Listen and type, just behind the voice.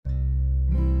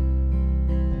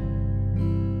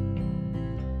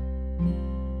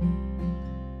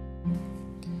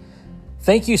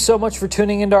Thank you so much for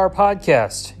tuning into our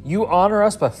podcast. You honor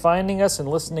us by finding us and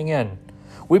listening in.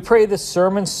 We pray this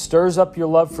sermon stirs up your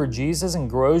love for Jesus and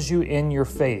grows you in your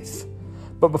faith.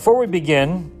 But before we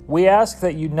begin, we ask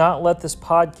that you not let this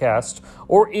podcast,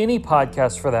 or any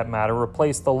podcast for that matter,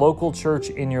 replace the local church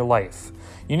in your life.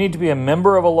 You need to be a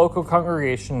member of a local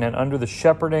congregation and under the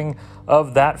shepherding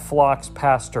of that flock's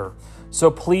pastor.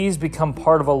 So please become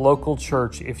part of a local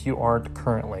church if you aren't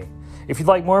currently. If you'd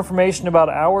like more information about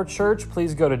our church,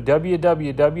 please go to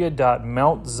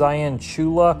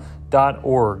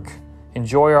www.mountzionchula.org.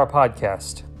 Enjoy our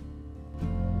podcast.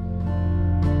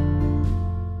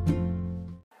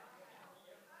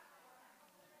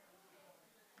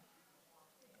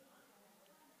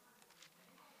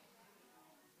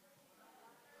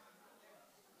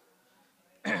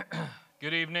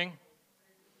 Good evening.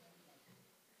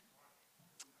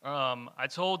 I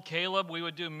told Caleb we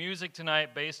would do music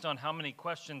tonight based on how many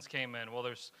questions came in. Well,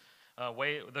 there's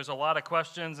a lot of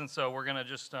questions, and so we're going to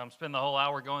just spend the whole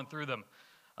hour going through them.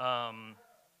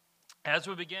 As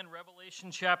we begin, Revelation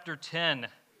chapter 10,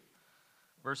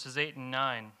 verses 8 and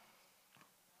 9.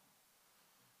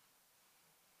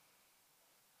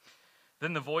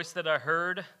 Then the voice that I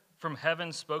heard from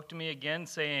heaven spoke to me again,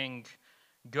 saying,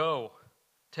 "Go,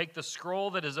 take the scroll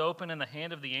that is open in the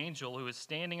hand of the angel who is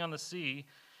standing on the sea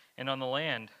and on the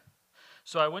land."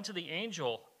 So I went to the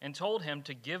angel and told him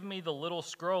to give me the little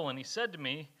scroll, and he said to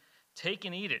me, "Take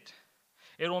and eat it.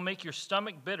 It will make your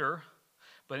stomach bitter,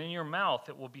 but in your mouth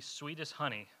it will be sweet as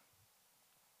honey."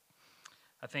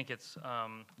 I think it's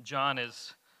John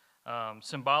is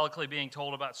symbolically being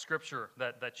told about Scripture,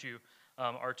 that you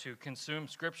are to consume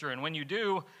Scripture. And when you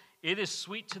do, it is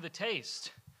sweet to the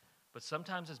taste, but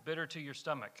sometimes it's bitter to your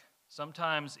stomach.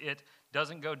 Sometimes it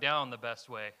doesn't go down the best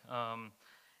way.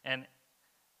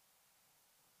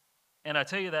 And I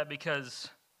tell you that because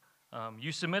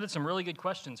you submitted some really good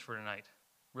questions for tonight.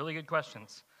 Really good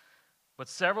questions. But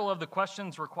several of the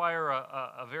questions require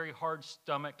a very hard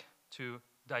stomach to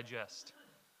digest.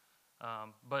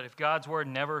 But if God's Word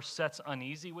never sets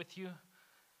uneasy with you,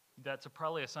 that's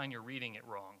probably a sign you're reading it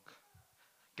wrong.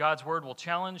 God's Word will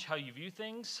challenge how you view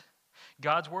things.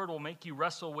 God's Word will make you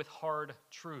wrestle with hard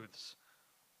truths.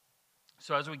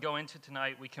 So as we go into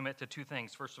tonight, we commit to two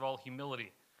things. First of all,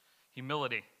 humility.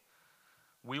 Humility.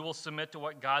 We will submit to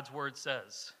what God's Word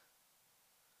says,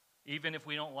 even if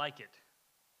we don't like it,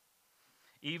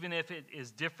 even if it is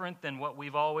different than what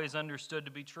we've always understood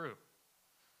to be true.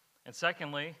 And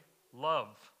secondly,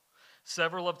 love.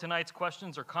 Several of tonight's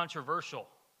questions are controversial.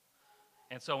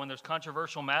 And so when there's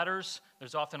controversial matters,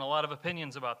 there's often a lot of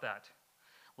opinions about that.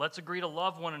 Let's agree to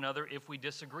love one another if we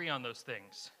disagree on those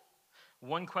things.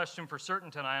 One question for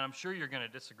certain tonight, I'm sure you're going to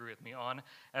disagree with me on,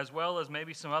 as well as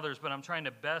maybe some others, but I'm trying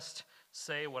to best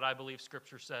say what I believe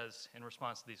Scripture says in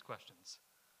response to these questions.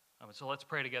 So let's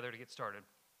pray together to get started.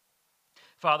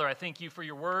 Father, I thank you for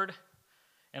your word,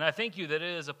 and I thank you that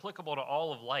it is applicable to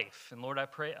all of life. And Lord, I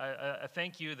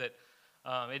thank you that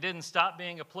it didn't stop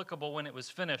being applicable when it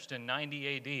was finished in 90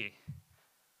 A.D.,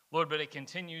 Lord, but it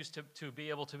continues to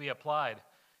be able to be applied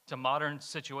to modern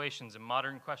situations and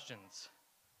modern questions.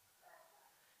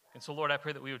 And so, Lord, I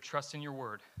pray that we would trust in your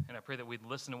word, and I pray that we'd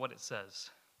listen to what it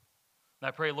says. And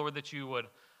I pray, Lord, that you would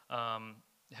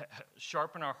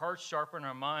sharpen our hearts, sharpen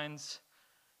our minds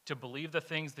to believe the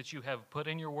things that you have put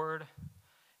in your word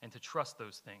and to trust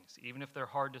those things, even if they're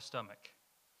hard to stomach.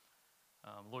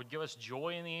 Lord, give us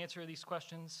joy in the answer of these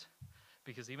questions,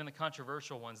 because even the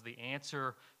controversial ones, the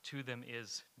answer to them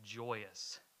is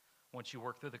joyous once you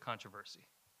work through the controversy.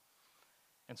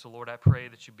 And so, Lord, I pray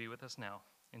that you be with us now.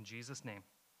 In Jesus' name,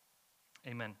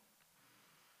 amen.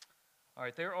 All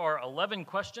right, there are 11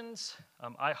 questions.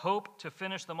 I hope to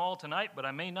finish them all tonight, but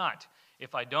I may not.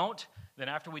 If I don't, then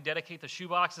after we dedicate the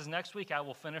shoeboxes next week, I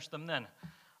will finish them then.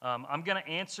 I'm going to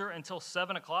answer until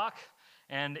 7 o'clock,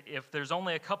 and if there's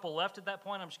only a couple left at that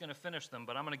point, I'm just going to finish them,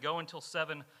 but I'm going to go until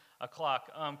 7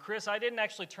 o'clock. Chris, I didn't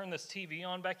actually turn this TV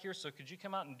on back here, so could you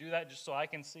come out and do that just so I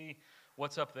can see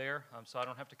what's up there, so I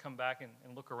don't have to come back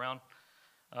and look around.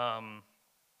 And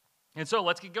so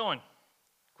let's get going.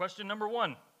 Question number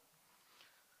 1.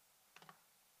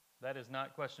 That is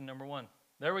not question number 1.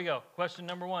 There we go. Question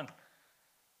number 1.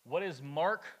 What is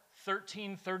Mark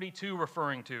 13:32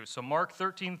 referring to? So Mark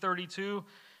 13:32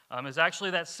 is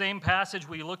actually that same passage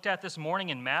we looked at this morning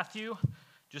in Matthew,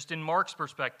 just in Mark's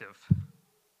perspective.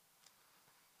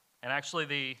 And actually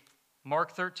the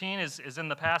Mark 13 is in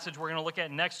the passage we're going to look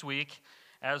at next week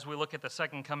as we look at the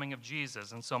second coming of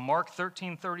Jesus. And so Mark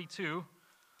 13:32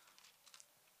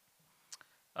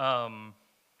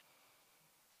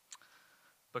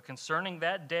 But concerning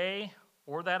that day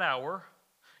or that hour,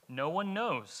 no one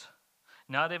knows,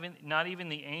 not even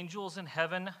the angels in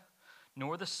heaven,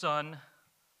 nor the Son,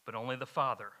 but only the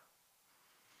Father.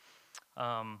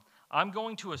 I'm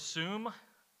going to assume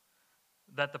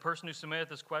that the person who submitted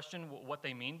this question, what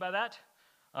they mean by that.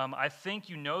 I think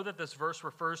you know that this verse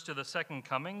refers to the second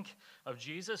coming of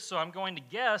Jesus, so I'm going to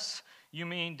guess you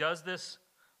mean, does this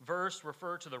verse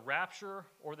refer to the rapture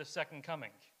or the second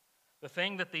coming? The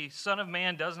thing that the Son of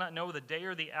Man does not know the day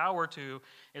or the hour to,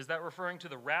 is that referring to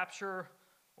the rapture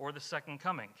or the second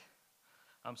coming?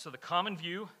 So the common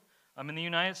view in the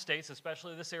United States,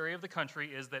 especially this area of the country,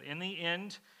 is that in the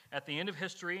end, at the end of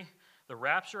history, the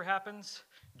rapture happens,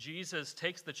 Jesus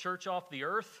takes the church off the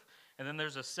earth, and then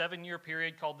there's a 7-year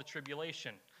period called the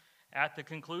tribulation. At the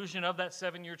conclusion of that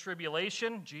 7-year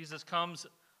tribulation, Jesus comes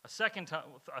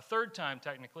a third time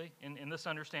technically, in this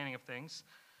understanding of things,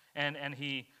 and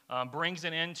he brings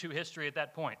an end to history at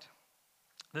that point.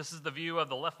 This is the view of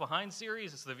the Left Behind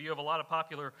series. It's the view of a lot of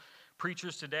popular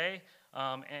preachers today.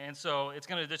 And so it's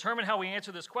going to determine how we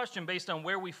answer this question based on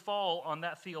where we fall on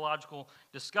that theological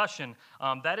discussion.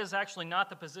 That is actually not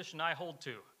the position I hold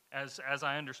to, as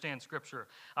I understand Scripture.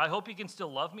 I hope you can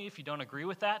still love me if you don't agree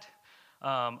with that.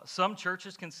 Some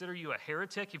churches consider you a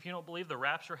heretic if you don't believe the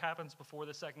rapture happens before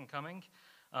the second coming.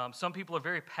 Some people are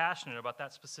very passionate about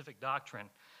that specific doctrine.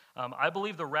 I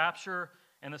believe the rapture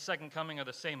and the second coming are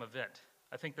the same event.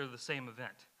 I think they're the same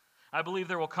event. I believe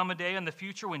there will come a day in the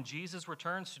future when Jesus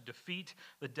returns to defeat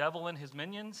the devil and his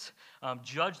minions,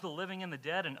 judge the living and the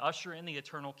dead, and usher in the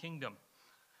eternal kingdom.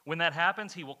 When that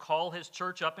happens, he will call his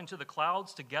church up into the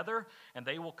clouds together, and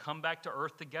they will come back to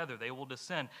earth together. They will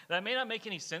descend. That may not make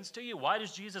any sense to you. Why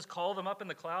does Jesus call them up in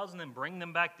the clouds and then bring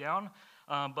them back down?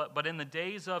 But in the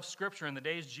days of Scripture, in the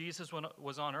days Jesus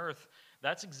was on earth,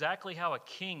 that's exactly how a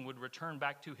king would return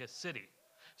back to his city.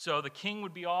 So the king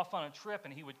would be off on a trip,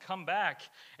 and he would come back,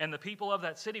 and the people of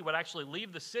that city would actually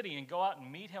leave the city and go out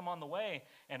and meet him on the way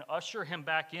and usher him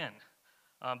back in.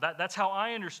 That's how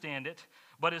I understand it.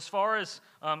 But as far as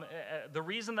the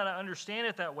reason that I understand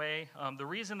it that way, the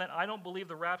reason that I don't believe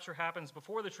the rapture happens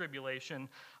before the tribulation,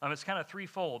 it's kind of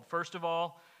threefold. First of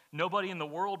all, nobody in the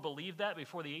world believed that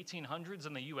before the 1800s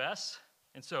in the U.S.,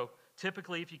 and so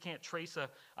typically if you can't trace an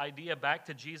idea back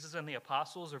to Jesus and the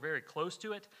apostles or very close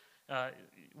to it,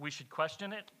 we should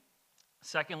question it.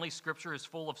 Secondly, Scripture is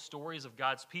full of stories of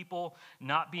God's people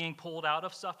not being pulled out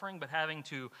of suffering, but having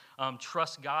to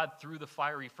trust God through the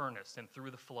fiery furnace and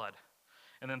through the flood.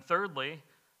 And then thirdly,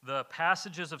 the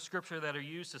passages of Scripture that are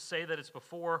used to say that it's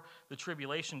before the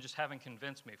tribulation just haven't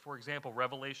convinced me. For example,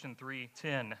 Revelation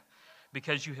 3:10,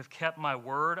 because you have kept my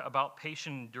word about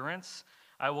patient endurance,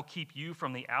 I will keep you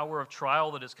from the hour of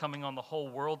trial that is coming on the whole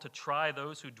world to try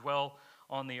those who dwell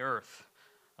on the earth.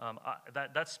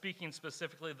 That's speaking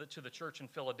specifically to the church in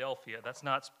Philadelphia. That's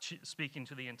not speaking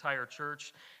to the entire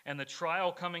church. And the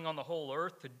trial coming on the whole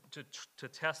earth to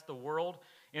test the world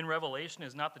in Revelation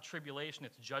is not the tribulation,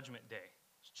 it's Judgment Day.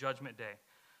 It's Judgment Day.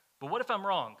 But what if I'm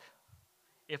wrong?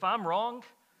 If I'm wrong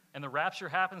and the rapture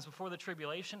happens before the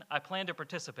tribulation, I plan to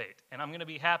participate, and I'm going to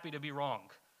be happy to be wrong.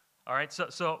 All right,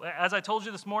 so as I told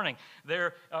you this morning,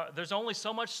 there's only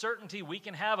so much certainty we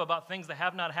can have about things that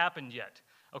have not happened yet.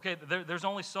 Okay, there's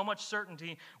only so much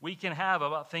certainty we can have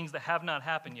about things that have not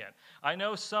happened yet. I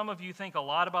know some of you think a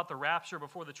lot about the rapture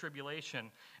before the tribulation,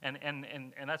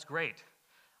 and that's great.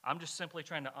 I'm just simply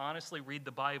trying to honestly read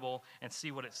the Bible and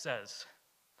see what it says.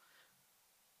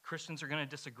 Christians are going to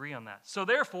disagree on that. So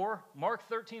therefore, Mark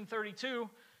 13:32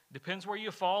 depends where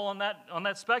you fall on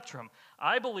that spectrum.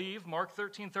 I believe Mark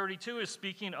 13:32 is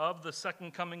speaking of the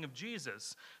second coming of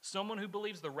Jesus. Someone who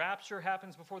believes the rapture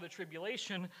happens before the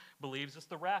tribulation believes it's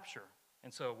the rapture.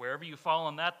 And so wherever you fall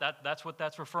on that's what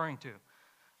that's referring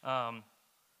to.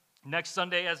 Next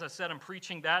Sunday, as I said, I'm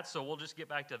preaching that, so we'll just get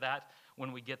back to that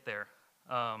when we get there.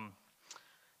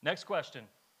 Next question.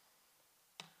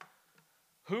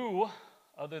 Who,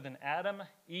 other than Adam,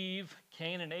 Eve,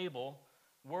 Cain, and Abel,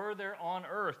 were there on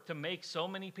earth to make so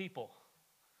many people?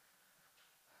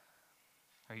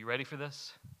 Are you ready for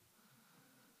this?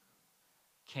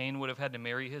 Cain would have had to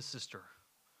marry his sister.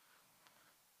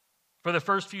 For the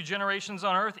first few generations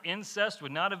on earth, incest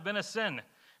would not have been a sin,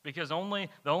 because the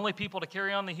only people to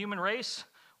carry on the human race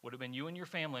would have been you and your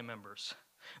family members.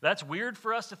 That's weird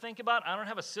for us to think about. I don't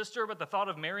have a sister, but the thought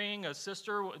of marrying a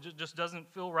sister just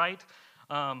doesn't feel right.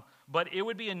 But it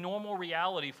would be a normal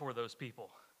reality for those people.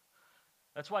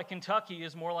 That's why Kentucky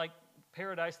is more like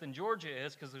paradise than Georgia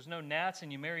is, because there's no gnats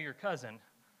and you marry your cousin.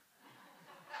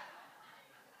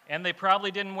 And they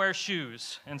probably didn't wear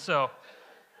shoes. And so,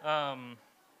 that's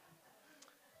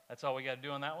all we got to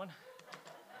do on that one.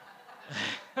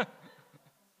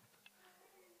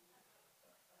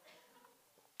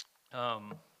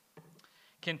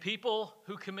 Can people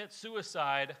who commit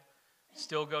suicide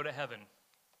still go to heaven?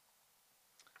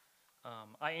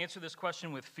 I answer this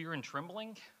question with fear and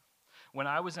trembling. When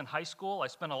I was in high school, I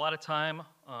spent a lot of time,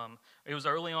 it was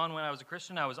early on when I was a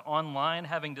Christian, I was online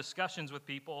having discussions with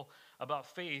people about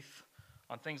faith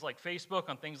on things like Facebook,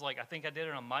 on things like, I think I did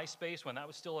it on MySpace when that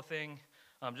was still a thing,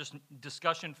 just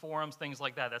discussion forums, things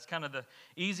like that. That's kind of the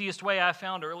easiest way I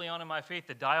found early on in my faith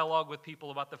to dialogue with people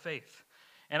about the faith.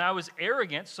 And I was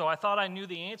arrogant, so I thought I knew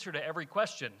the answer to every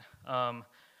question.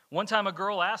 One time a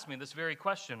girl asked me this very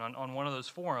question on one of those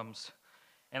forums,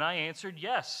 and I answered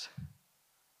yes,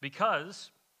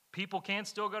 because people can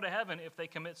still go to heaven if they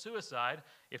commit suicide,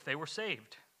 if they were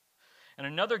saved. And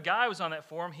another guy was on that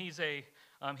forum. He's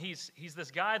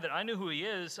this guy that I knew who he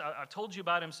is. I've told you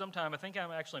about him sometime. I think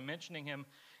I'm actually mentioning him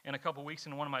in a couple weeks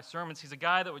in one of my sermons. He's a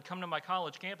guy that would come to my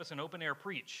college campus and open air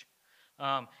preach.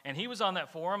 And he was on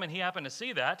that forum, and he happened to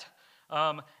see that.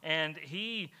 And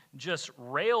he just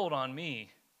railed on me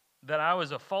that I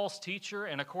was a false teacher,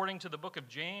 and according to the book of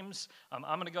James, I'm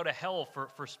going to go to hell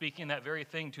for speaking that very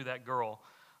thing to that girl.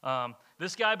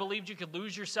 This guy believed you could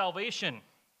lose your salvation.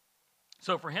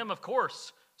 So for him, of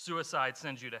course, suicide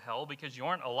sends you to hell because you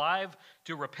aren't alive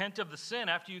to repent of the sin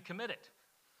after you commit it.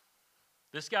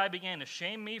 This guy began to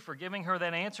shame me for giving her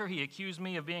that answer. He accused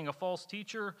me of being a false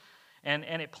teacher, and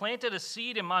it planted a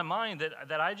seed in my mind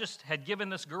that I just had given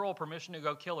this girl permission to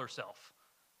go kill herself.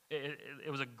 It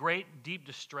was a great, deep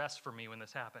distress for me when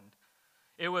this happened.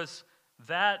 It was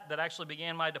that actually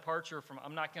began my departure from,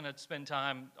 I'm not going to spend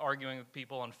time arguing with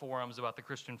people on forums about the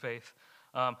Christian faith.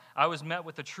 I was met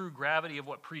with the true gravity of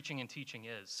what preaching and teaching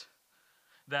is.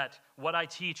 That what I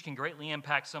teach can greatly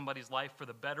impact somebody's life for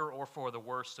the better or for the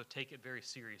worse, so take it very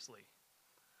seriously.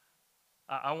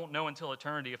 I won't know until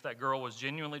eternity if that girl was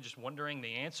genuinely just wondering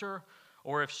the answer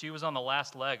or if she was on the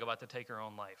last leg about to take her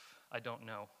own life. I don't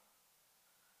know.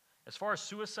 As far as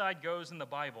suicide goes in the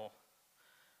Bible,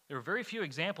 there are very few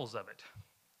examples of it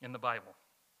in the Bible.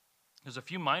 There's a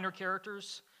few minor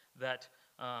characters that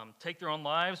take their own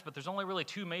lives, but there's only really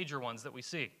two major ones that we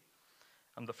see.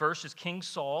 The first is King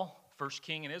Saul, first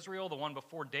king in Israel, the one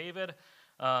before David.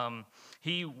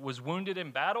 He was wounded in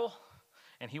battle,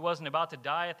 and he wasn't about to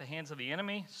die at the hands of the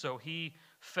enemy, so he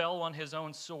fell on his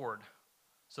own sword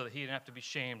so that he didn't have to be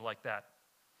shamed like that.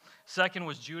 Second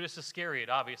was Judas Iscariot,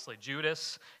 obviously.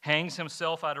 Judas hangs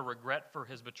himself out of regret for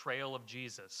his betrayal of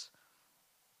Jesus.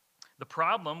 The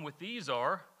problem with these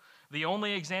are the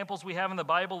only examples we have in the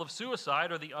Bible of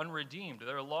suicide are the unredeemed.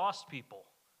 They're lost people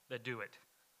that do it.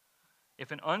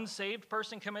 If an unsaved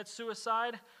person commits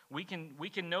suicide, we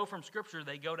can know from Scripture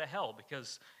they go to hell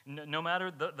because no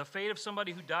matter the fate of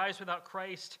somebody who dies without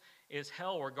Christ is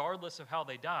hell regardless of how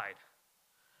they died.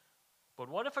 But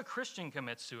what if a Christian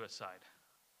commits suicide?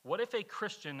 What if a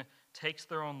Christian takes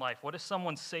their own life? What if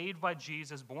someone saved by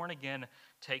Jesus, born again,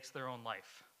 takes their own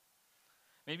life?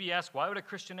 Maybe you ask, why would a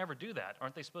Christian ever do that?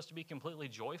 Aren't they supposed to be completely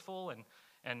joyful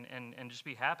and just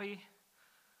be happy?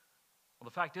 Well,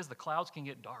 the fact is the clouds can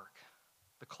get dark.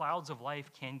 The clouds of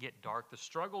life can get dark. The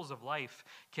struggles of life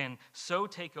can so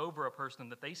take over a person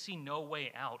that they see no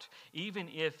way out, even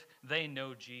if they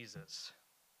know Jesus.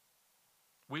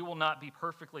 We will not be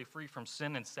perfectly free from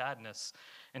sin and sadness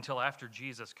until after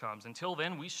Jesus comes. Until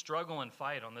then, we struggle and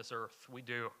fight on this earth. We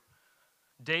do.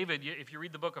 David, if you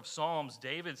read the book of Psalms,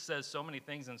 David says so many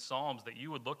things in Psalms that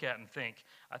you would look at and think,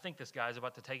 I think this guy's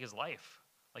about to take his life.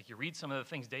 Like you read some of the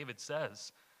things David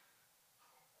says.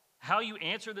 How you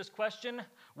answer this question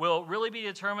will really be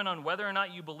determined on whether or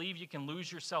not you believe you can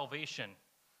lose your salvation.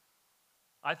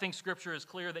 I think Scripture is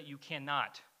clear that you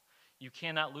cannot. You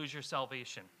cannot lose your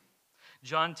salvation.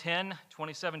 John 10,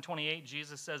 27, 28,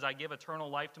 Jesus says, I give eternal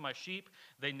life to my sheep.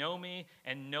 They know me,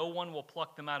 and no one will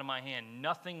pluck them out of my hand.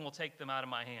 Nothing will take them out of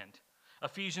my hand.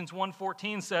 Ephesians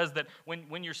 1:14 says that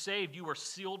when you're saved, you are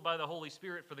sealed by the Holy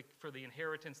Spirit for the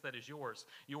inheritance that is yours.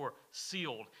 You are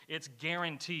sealed. It's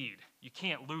guaranteed. You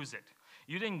can't lose it.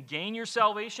 You didn't gain your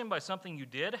salvation by something you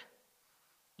did.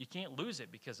 You can't lose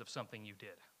it because of something you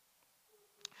did.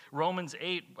 Romans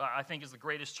 8, I think, is the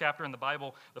greatest chapter in the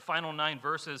Bible. The final 9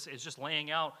 verses is just laying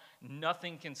out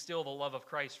nothing can steal the love of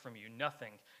Christ from you.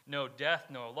 Nothing. No death,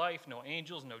 no life, no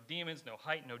angels, no demons, no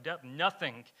height, no depth.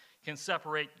 Nothing can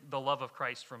separate the love of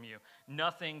Christ from you.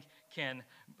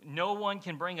 No one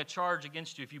can bring a charge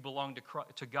against you if you belong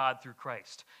to God through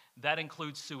Christ. That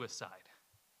includes suicide.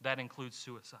 That includes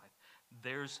suicide.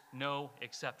 There's no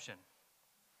exception.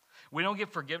 We don't get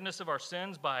forgiveness of our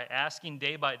sins by asking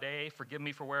day by day, forgive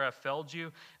me for where I've failed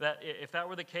you. That if that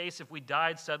were the case, if we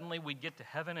died suddenly, we'd get to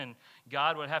heaven and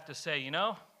God would have to say,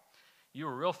 You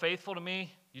were real faithful to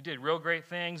me. You did real great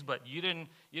things, but you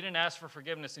didn't ask for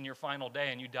forgiveness in your final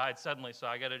day, and you died suddenly, so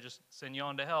I got to just send you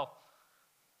on to hell.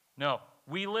 No,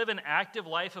 we live an active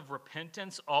life of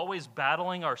repentance, always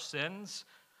battling our sins,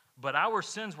 but our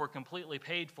sins were completely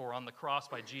paid for on the cross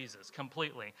by Jesus,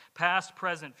 completely. Past,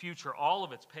 present, future, all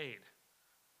of it's paid.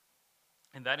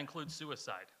 And that includes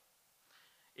suicide.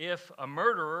 If a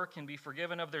murderer can be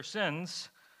forgiven of their sins,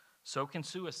 so can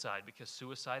suicide, because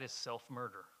suicide is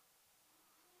self-murder.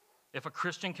 If a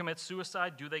Christian commits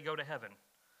suicide, do they go to heaven?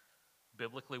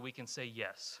 Biblically, we can say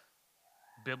yes.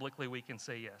 Biblically, we can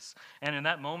say yes. And in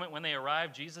that moment when they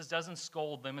arrive, Jesus doesn't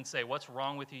scold them and say, "What's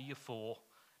wrong with you, you fool?"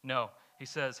 No, he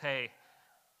says, "Hey,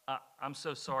 I'm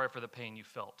so sorry for the pain you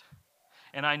felt.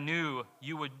 And I knew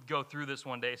you would go through this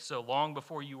one day, so long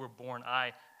before you were born,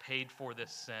 I paid for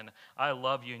this sin. I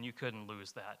love you, and you couldn't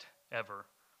lose that, ever."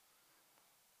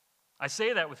 I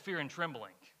say that with fear and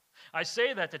trembling. I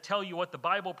say that to tell you what the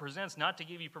Bible presents, not to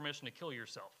give you permission to kill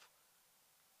yourself.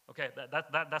 Okay,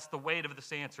 that's the weight of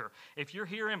this answer. If you're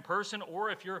here in person or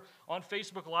if you're on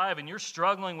Facebook Live and you're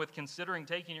struggling with considering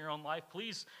taking your own life,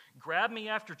 please grab me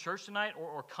after church tonight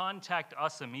or contact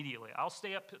us immediately. I'll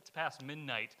stay up past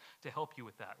midnight to help you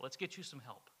with that. Let's get you some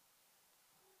help.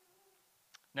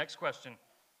 Next question.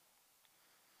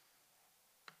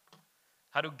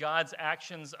 How do God's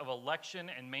actions of election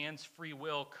and man's free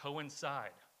will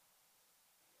coincide?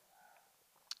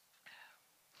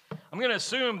 I'm going to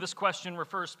assume this question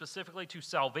refers specifically to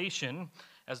salvation,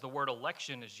 as the word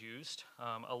election is used.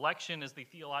 Election is the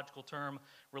theological term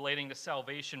relating to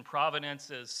salvation.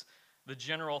 Providence is the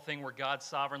general thing where God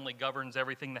sovereignly governs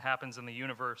everything that happens in the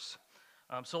universe.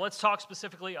 So let's talk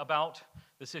specifically about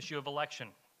this issue of election.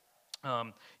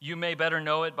 You may better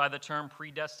know it by the term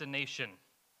predestination.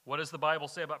 What does the Bible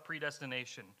say about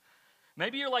predestination?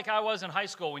 Maybe you're like I was in high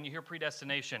school when you hear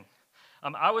predestination.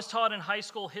 I was taught in high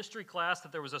school history class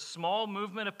that there was a small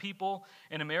movement of people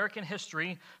in American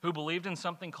history who believed in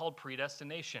something called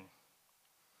predestination.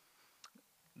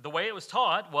 The way it was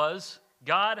taught was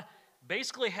God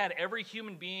basically had every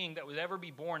human being that would ever be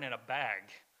born in a bag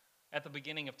at the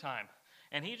beginning of time.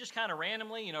 And he just kind of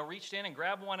randomly, reached in and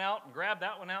grabbed one out and grabbed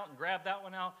that one out and grabbed that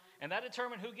one out, and that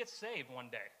determined who gets saved one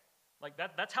day. Like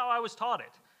that's how I was taught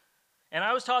it. And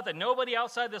I was taught that nobody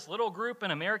outside this little group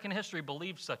in American history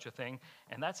believed such a thing,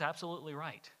 and that's absolutely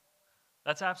right.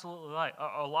 That's absolutely right.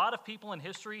 A lot of people in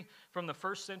history from the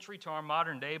first century to our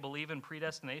modern day believe in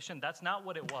predestination. That's not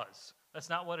what it was. That's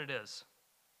not what it is.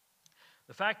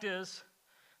 The fact is,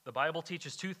 the Bible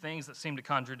teaches two things that seem to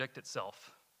contradict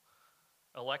itself: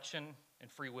 election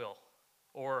and free will.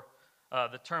 Or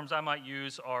the terms I might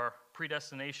use are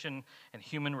predestination and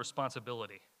human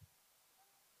responsibility.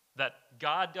 That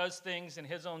God does things in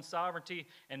his own sovereignty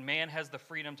and man has the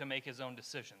freedom to make his own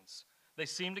decisions. They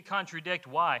seem to contradict.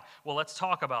 Why? Well, let's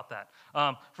talk about that.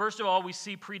 First of all, we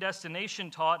see predestination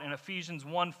taught in Ephesians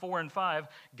 1, 4, and 5.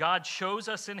 God chose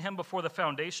us in him before the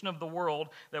foundation of the world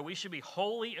that we should be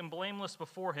holy and blameless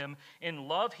before him. In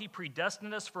love, he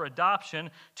predestined us for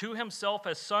adoption to himself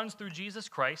as sons through Jesus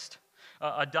Christ.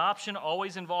 Adoption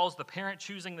always involves the parent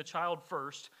choosing the child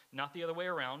first, not the other way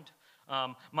around.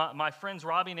 My friends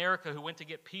Robbie and Erica, who went to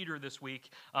get Peter this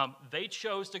week, they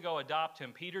chose to go adopt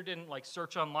him. Peter didn't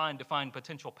search online to find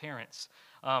potential parents.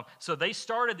 So they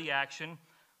started the action,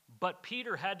 but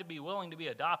Peter had to be willing to be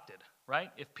adopted,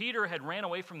 right? If Peter had ran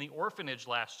away from the orphanage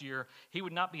last year, he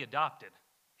would not be adopted.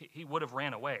 He would have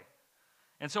ran away.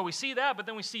 And so we see that, but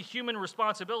then we see human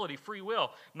responsibility, free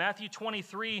will. Matthew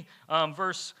 23,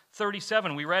 verse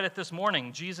 37, we read it this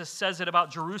morning. Jesus says it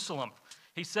about Jerusalem.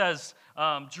 He says,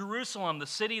 Jerusalem, the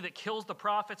city that kills the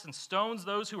prophets and stones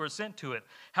those who are sent to it.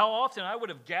 How often I would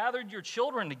have gathered your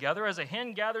children together as a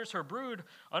hen gathers her brood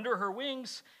under her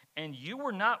wings, and you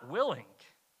were not willing.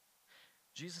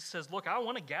 Jesus says, look, I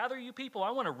want to gather you people.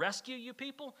 I want to rescue you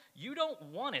people. You don't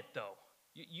want it, though.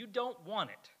 You don't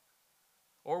want it.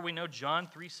 Or we know John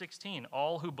 3:16,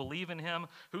 all who believe in him,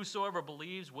 whosoever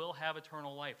believes will have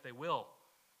eternal life. They will.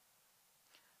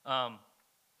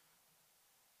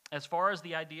 As far as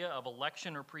the idea of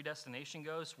election or predestination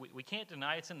goes, we can't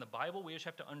deny it's in the Bible. We just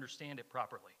have to understand it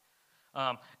properly.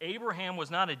 Abraham was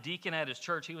not a deacon at his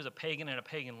church. He was a pagan in a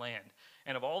pagan land.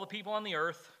 And of all the people on the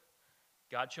earth,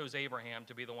 God chose Abraham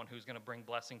to be the one who's going to bring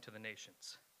blessing to the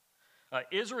nations.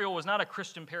 Israel was not a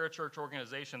Christian parachurch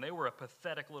organization. They were a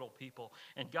pathetic little people.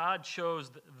 And God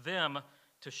chose them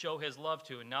to show his love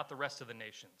to, and not the rest of the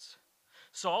nations.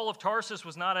 Saul of Tarsus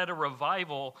was not at a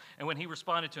revival and when he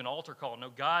responded to an altar call.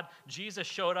 No, Jesus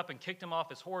showed up and kicked him off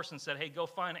his horse and said, hey, go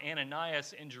find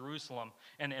Ananias in Jerusalem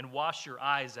and wash your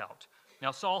eyes out.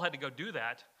 Now, Saul had to go do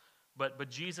that, but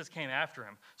Jesus came after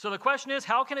him. So the question is,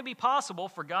 how can it be possible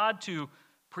for God to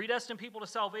predestine people to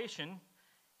salvation,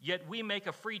 yet we make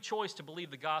a free choice to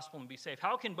believe the gospel and be saved?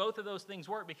 How can both of those things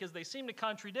work? Because they seem to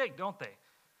contradict, don't they?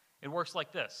 It works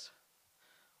like this.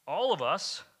 All of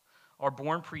us are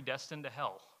born predestined to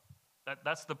hell.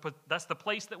 That's the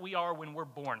place that we are when we're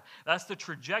born. That's the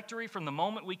trajectory from the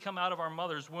moment we come out of our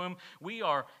mother's womb. We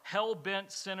are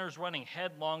hell-bent sinners running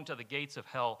headlong to the gates of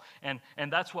hell, and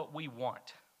that's what we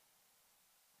want.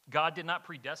 God did not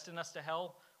predestine us to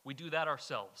hell. We do that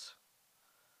ourselves.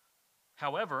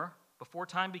 However, before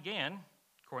time began,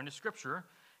 according to Scripture,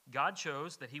 God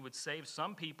chose that he would save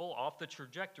some people off the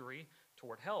trajectory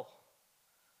toward hell.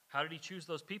 How did he choose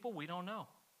those people? We don't know.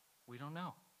 We don't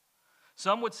know.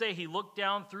 Some would say he looked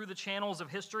down through the channels of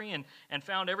history and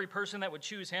found every person that would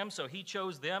choose him, so he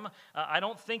chose them. I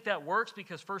don't think that works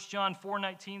because 1 John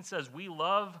 4:19 says we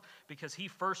love because he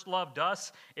first loved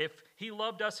us. If he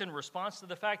loved us in response to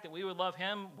the fact that we would love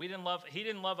him, he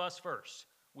didn't love us first.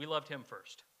 We loved him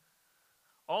first.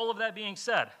 All of that being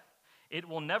said, it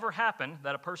will never happen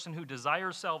that a person who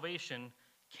desires salvation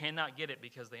cannot get it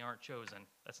because they aren't chosen.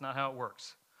 That's not how it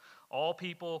works. All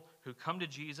people who come to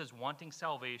Jesus wanting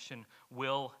salvation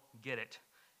will get it,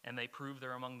 and they prove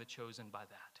they're among the chosen by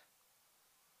that.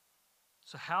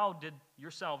 So how did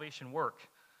your salvation work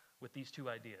with these two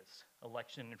ideas,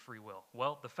 election and free will?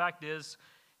 Well, the fact is,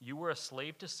 you were a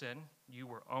slave to sin, you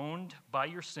were owned by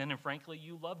your sin, and frankly,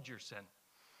 you loved your sin.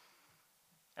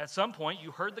 At some point,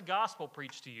 you heard the gospel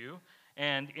preached to you,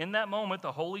 and in that moment,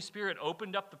 the Holy Spirit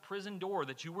opened up the prison door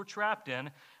that you were trapped in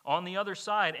on the other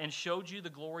side and showed you the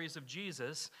glories of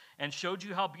Jesus and showed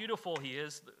you how beautiful he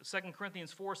is. 2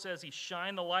 Corinthians 4 says he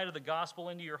shined the light of the gospel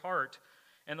into your heart,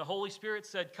 and the Holy Spirit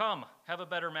said, come, have a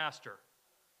better master.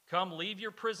 Come, leave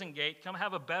your prison gate. Come,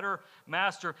 have a better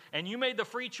master. And you made the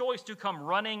free choice to come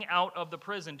running out of the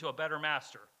prison to a better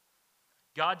master.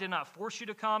 God did not force you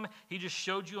to come. He just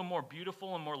showed you a more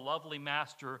beautiful and more lovely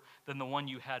master than the one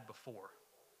you had before.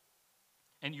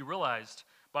 And you realized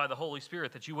by the Holy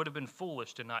Spirit that you would have been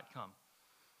foolish to not come.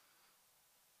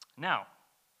 Now,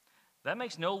 that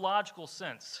makes no logical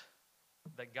sense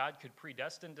that God could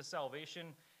predestine to salvation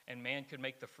and man could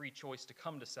make the free choice to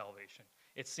come to salvation.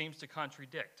 It seems to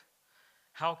contradict.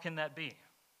 How can that be?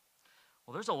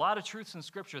 Well, there's a lot of truths in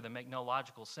Scripture that make no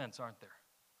logical sense, aren't there?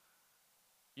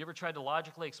 You ever tried to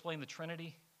logically explain the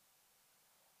Trinity?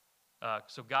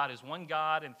 So God is one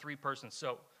God and three persons.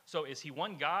 So is he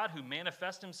one God who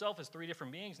manifests himself as three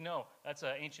different beings? No, that's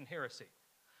an ancient heresy.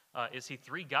 Is he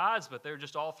three gods, but they're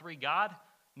just all three God?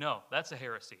 No, that's a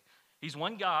heresy. He's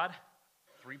one God,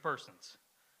 three persons.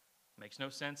 Makes no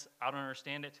sense. I don't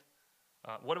understand it.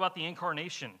 What about the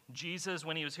incarnation? Jesus,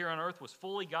 when he was here on earth, was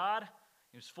fully God.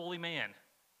 He was fully man.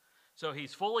 So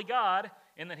he's fully God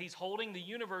in that he's holding the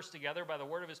universe together by the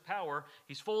word of his power.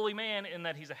 He's fully man in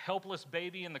that he's a helpless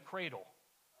baby in the cradle.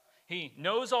 He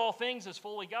knows all things as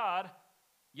fully God,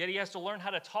 yet he has to learn how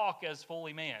to talk as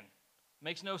fully man.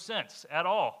 Makes no sense at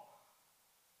all.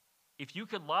 If you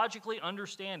could logically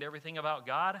understand everything about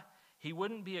God, he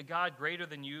wouldn't be a God greater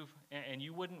than you, and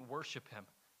you wouldn't worship him.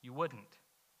 You wouldn't.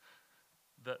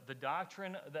 The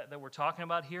doctrine that we're talking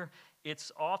about here,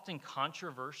 it's often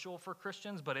controversial for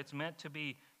Christians, but it's meant to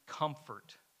be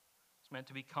comfort. It's meant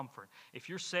to be comfort. If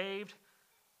you're saved,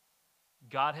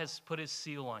 God has put his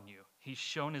seal on you. He's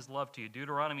shown his love to you.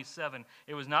 Deuteronomy 7,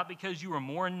 it was not because you were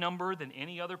more in number than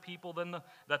any other people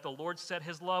that the Lord set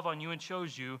his love on you and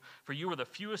chose you, for you were the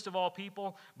fewest of all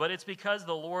people, but it's because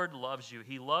the Lord loves you.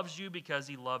 He loves you because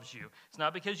he loves you. It's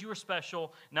not because you were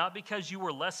special, not because you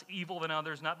were less evil than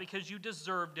others, not because you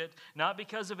deserved it, not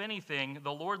because of anything.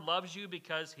 The Lord loves you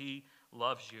because he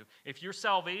loves you. If your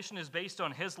salvation is based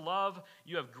on his love,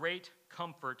 you have great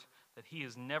comfort that he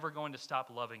is never going to stop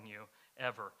loving you,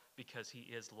 ever, because he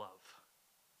is love.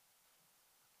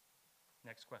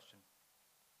 Next question.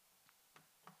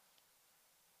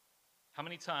 How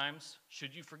many times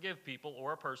should you forgive people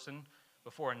or a person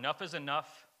before enough is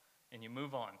enough and you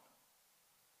move on?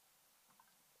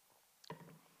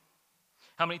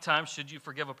 How many times should you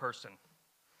forgive a person?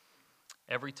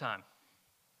 Every time.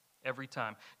 Every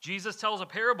time. Jesus tells a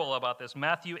parable about this,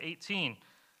 Matthew 18.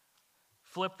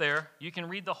 Flip there. You can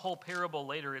read the whole parable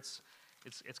later. It's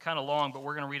kind of long, but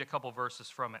we're going to read a couple verses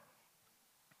from it.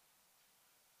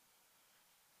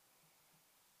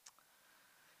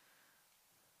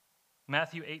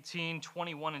 Matthew 18,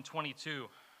 21 and 22.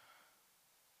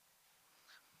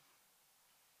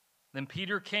 Then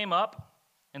Peter came up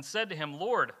and said to him,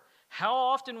 Lord, how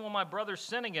often will my brother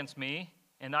sin against me,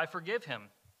 and I forgive him?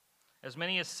 As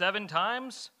many as 7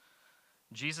 times?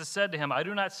 Jesus said to him, I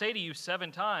do not say to you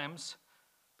 7 times,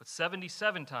 but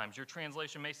 77 times. Your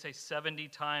translation may say 70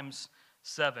 times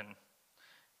 7.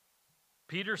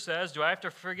 Peter says, do I have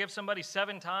to forgive somebody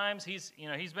 7 times? He's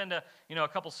been to, a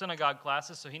couple synagogue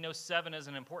classes, so he knows 7 is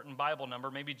an important Bible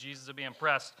number. Maybe Jesus would be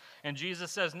impressed. And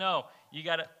Jesus says, no, you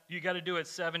got to do it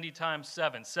 70 times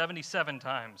 7, 77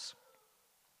 times.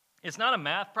 It's not a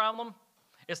math problem.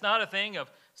 It's not a thing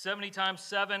of 70 times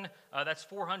 7, that's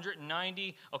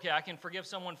 490. Okay, I can forgive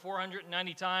someone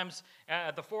 490 times.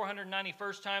 At the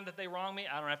 491st time that they wrong me,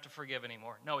 I don't have to forgive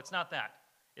anymore. No, it's not that.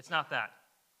 It's not that.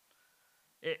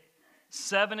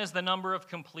 7 is the number of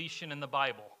completion in the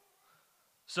Bible.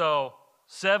 So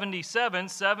 77,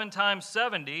 7 times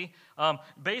 70,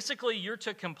 basically you're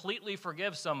to completely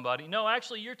forgive somebody. No,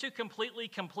 actually you're to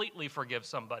completely forgive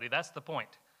somebody. That's the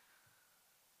point.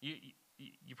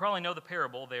 You probably know the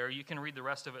parable there. You can read the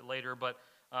rest of it later, but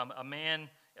a man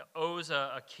owes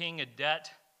a king a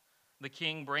debt. The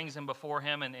king brings him before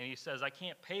him, and he says, I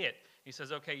can't pay it. He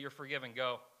says, okay, you're forgiven.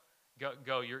 Go.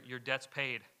 Your debt's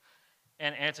paid.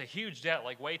 And it's a huge debt,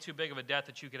 like way too big of a debt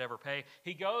that you could ever pay.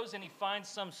 He goes and he finds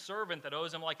some servant that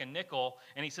owes him like a nickel,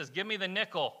 and he says, give me the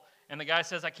nickel. And the guy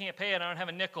says, I can't pay it, I don't have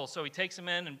a nickel. So he takes him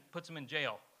in and puts him in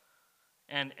jail.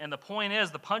 And the point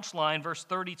is, the punchline, verse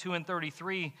 32 and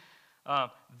 33,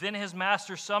 then his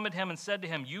master summoned him and said to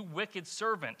him, you wicked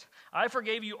servant, I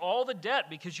forgave you all the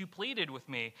debt because you pleaded with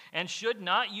me. And should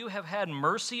not you have had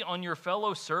mercy on your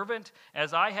fellow servant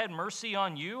as I had mercy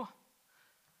on you?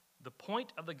 The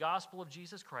point of the gospel of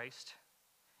Jesus Christ,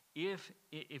 if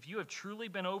you have truly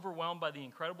been overwhelmed by the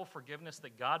incredible forgiveness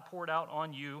that God poured out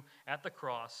on you at the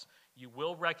cross, you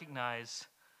will recognize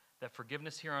that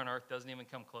forgiveness here on earth doesn't even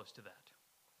come close to that.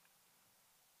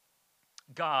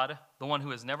 God, the one who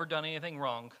has never done anything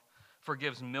wrong,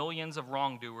 forgives millions of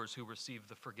wrongdoers who receive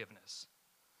the forgiveness.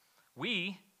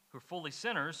 We, who are fully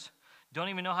sinners, don't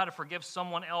even know how to forgive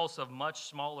someone else of much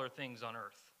smaller things on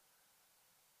earth.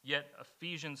 Yet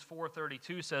Ephesians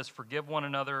 4:32 says, forgive one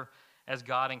another as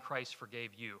God in Christ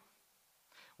forgave you.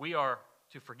 We are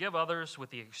to forgive others with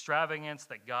the extravagance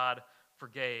that God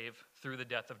forgave through the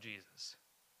death of Jesus.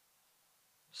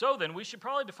 So then, we should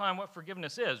probably define what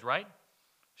forgiveness is, right?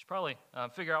 We should probably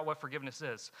figure out what forgiveness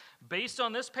is. Based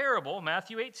on this parable,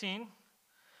 Matthew 18,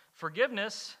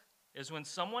 forgiveness is when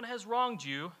someone has wronged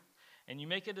you and you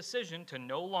make a decision to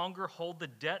no longer hold the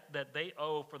debt that they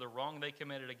owe for the wrong they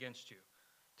committed against you.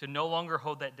 To no longer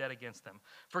hold that debt against them.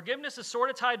 Forgiveness is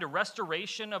sort of tied to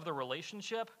restoration of the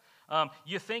relationship.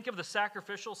 You think of the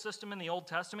sacrificial system in the Old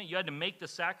Testament. You had to make the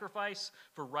sacrifice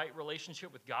for right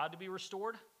relationship with God to be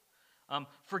restored.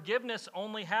 Forgiveness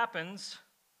only happens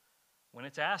when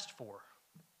it's asked for.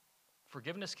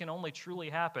 Forgiveness can only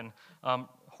truly happen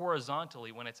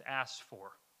horizontally when it's asked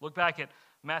for. Look back at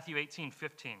Matthew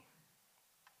 18:15.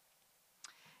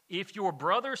 If your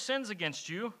brother sins against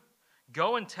you,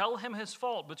 go and tell him his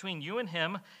fault between you and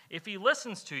him. If he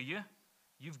listens to you,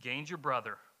 you've gained your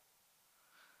brother.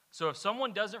 So if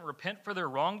someone doesn't repent for their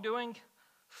wrongdoing,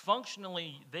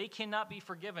 functionally, they cannot be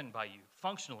forgiven by you.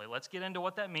 Functionally. Let's get into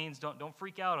what that means. Don't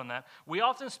freak out on that. We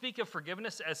often speak of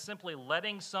forgiveness as simply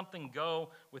letting something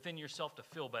go within yourself to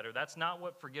feel better. That's not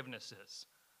what forgiveness is.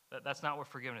 That's not what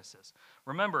forgiveness is.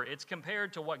 Remember, it's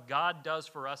compared to what God does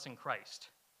for us in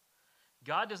Christ.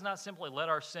 God does not simply let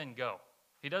our sin go.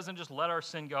 He doesn't just let our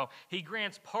sin go. He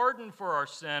grants pardon for our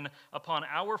sin upon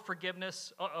our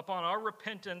forgiveness, upon our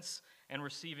repentance and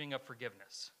receiving of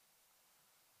forgiveness.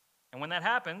 And when that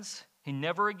happens, he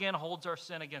never again holds our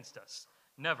sin against us.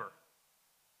 Never.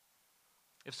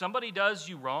 If somebody does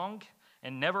you wrong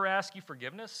and never asks you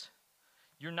forgiveness,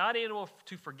 you're not able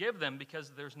to forgive them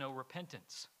because there's no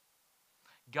repentance.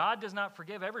 God does not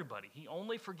forgive everybody. He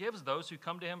only forgives those who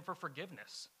come to him for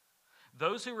forgiveness.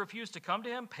 Those who refuse to come to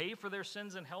him pay for their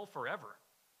sins in hell forever.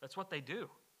 That's what they do.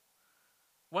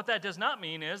 What that does not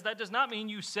mean is, that does not mean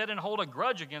you sit and hold a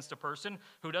grudge against a person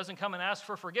who doesn't come and ask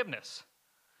for forgiveness.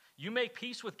 You make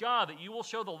peace with God that you will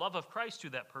show the love of Christ to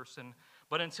that person,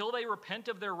 but until they repent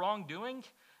of their wrongdoing,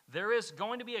 there is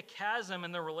going to be a chasm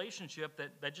in the relationship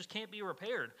that just can't be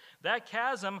repaired. That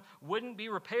chasm wouldn't be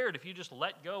repaired if you just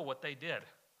let go what they did.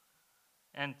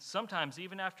 And sometimes,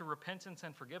 even after repentance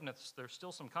and forgiveness, there's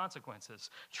still some consequences.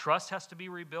 Trust has to be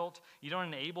rebuilt. You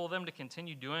don't enable them to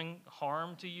continue doing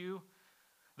harm to you.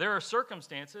 There are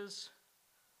circumstances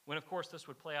when, of course, this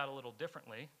would play out a little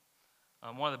differently.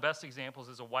 One of the best examples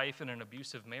is a wife in an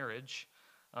abusive marriage.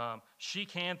 She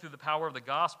can, through the power of the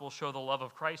gospel, show the love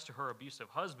of Christ to her abusive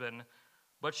husband,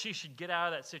 but she should get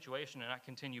out of that situation and not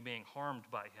continue being harmed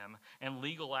by him, and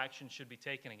legal action should be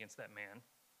taken against that man.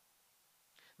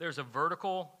 There's a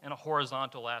vertical and a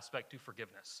horizontal aspect to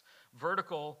forgiveness.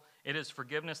 Vertical, it is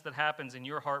forgiveness that happens in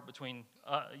your heart between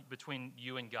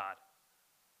you and God.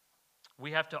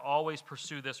 We have to always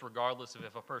pursue this regardless of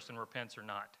if a person repents or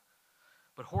not.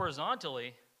 But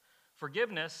horizontally,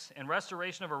 forgiveness and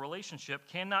restoration of a relationship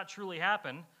cannot truly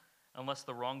happen unless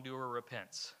the wrongdoer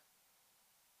repents.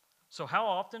 So how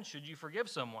often should you forgive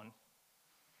someone?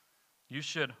 You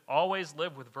should always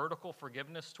live with vertical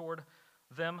forgiveness toward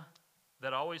them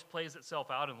that always plays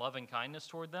itself out in loving kindness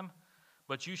toward them.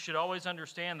 But you should always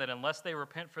understand that unless they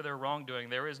repent for their wrongdoing,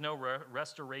 there is no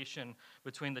restoration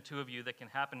between the two of you that can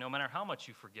happen no matter how much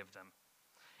you forgive them.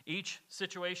 Each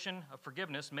situation of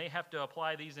forgiveness may have to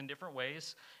apply these in different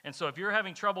ways. And so if you're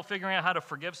having trouble figuring out how to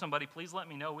forgive somebody, please let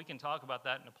me know. We can talk about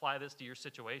that and apply this to your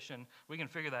situation. We can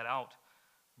figure that out.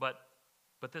 But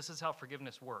this is how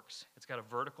forgiveness works. It's got a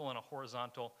vertical and a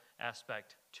horizontal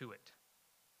aspect to it.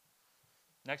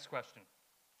 Next question.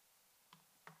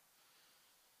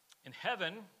 In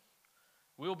heaven,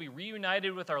 we will be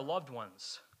reunited with our loved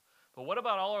ones. But what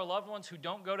about all our loved ones who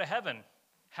don't go to heaven?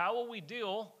 How will we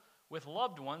deal with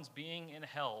loved ones being in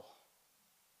hell?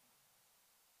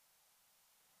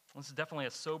 This is definitely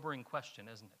a sobering question,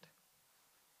 isn't it?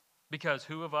 Because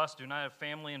who of us do not have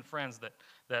family and friends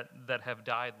that have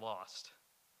died lost?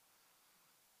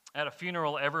 At a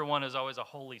funeral, everyone is always a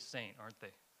holy saint, aren't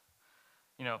they?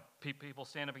 You know, people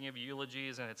stand up and give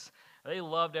eulogies, and they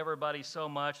loved everybody so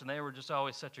much, and they were just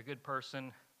always such a good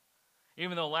person.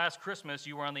 Even though last Christmas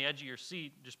you were on the edge of your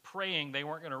seat just praying they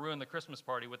weren't going to ruin the Christmas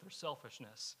party with their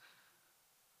selfishness.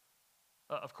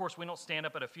 Of course, we don't stand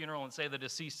up at a funeral and say the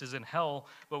deceased is in hell,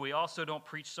 but we also don't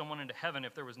preach someone into heaven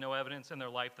if there was no evidence in their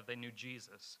life that they knew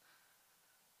Jesus.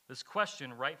 This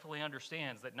question rightfully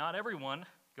understands that not everyone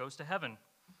goes to heaven.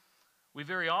 We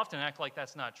very often act like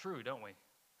that's not true, don't we?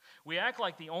 We act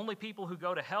like the only people who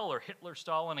go to hell are Hitler,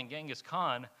 Stalin, and Genghis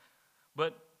Khan,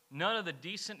 but none of the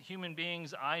decent human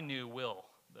beings I knew will.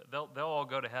 They'll all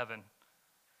go to heaven.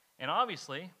 And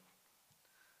obviously,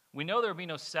 we know there will be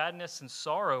no sadness and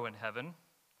sorrow in heaven,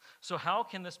 so how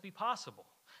can this be possible?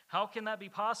 How can that be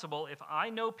possible if I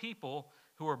know people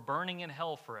who are burning in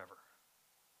hell forever?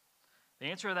 The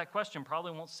answer to that question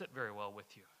probably won't sit very well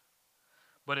with you,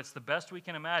 but it's the best we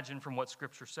can imagine from what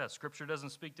Scripture says. Scripture doesn't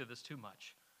speak to this too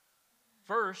much.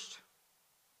 First,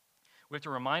 we have to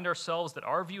remind ourselves that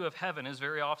our view of heaven is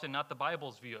very often not the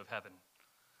Bible's view of heaven.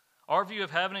 Our view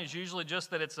of heaven is usually just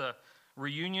that it's a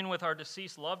reunion with our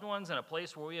deceased loved ones and a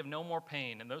place where we have no more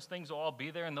pain, and those things will all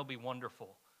be there and they'll be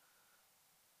wonderful.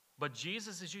 But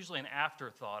Jesus is usually an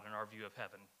afterthought in our view of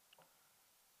heaven.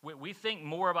 We think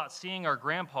more about seeing our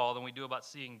grandpa than we do about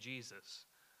seeing Jesus.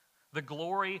 The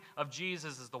glory of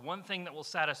Jesus is the one thing that will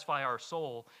satisfy our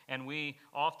soul, and we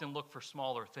often look for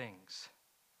smaller things.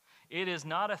 It is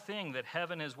not a thing that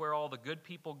heaven is where all the good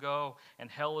people go and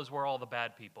hell is where all the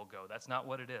bad people go. That's not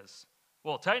what it is.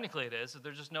 Well, technically it is.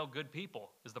 There's just no good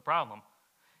people is the problem.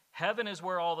 Heaven is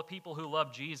where all the people who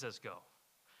love Jesus go.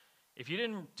 If you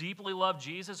didn't deeply love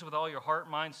Jesus with all your heart,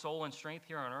 mind, soul, and strength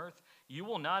here on earth, you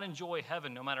will not enjoy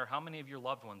heaven no matter how many of your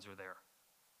loved ones are there.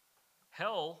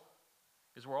 Hell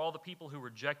is where all the people who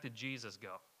rejected Jesus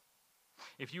go.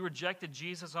 If you rejected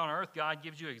Jesus on earth, God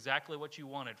gives you exactly what you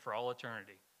wanted for all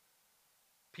eternity.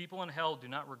 People in hell do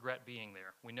not regret being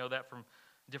there. We know that from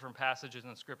different passages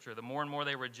in Scripture. The more and more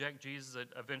they reject Jesus,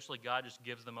 eventually God just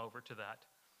gives them over to that.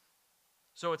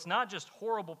 So it's not just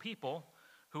horrible people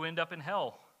who end up in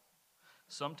hell.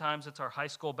 Sometimes it's our high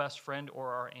school best friend or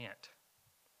our aunt.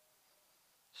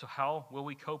 So how will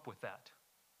we cope with that?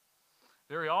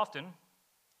 Very often,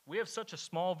 we have such a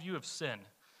small view of sin,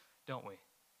 don't we?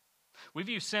 We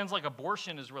view sins like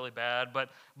abortion is really bad, but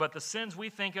the sins we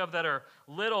think of that are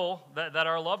little, that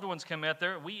our loved ones commit,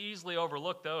 we easily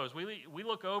overlook those. We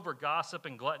look over gossip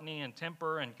and gluttony and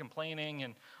temper and complaining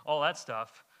and all that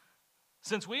stuff.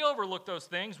 Since we overlook those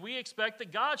things, we expect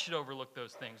that God should overlook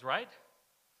those things, right?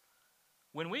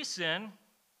 When we sin,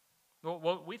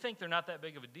 well, we think they're not that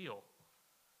big of a deal,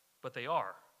 but they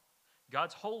are.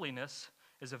 God's holiness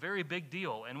is a very big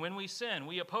deal. And when we sin,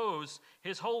 we oppose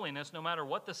His holiness no matter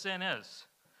what the sin is.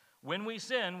 When we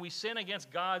sin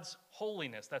against God's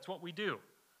holiness. That's what we do.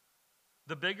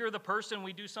 The bigger the person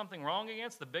we do something wrong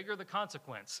against, the bigger the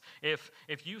consequence. If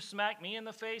you smack me in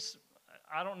the face,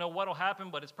 I don't know what will happen,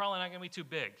 but it's probably not going to be too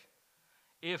big.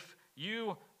 If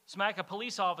you smack a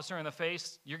police officer in the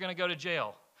face, you're going to go to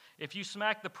jail. If you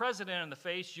smack the president in the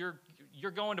face,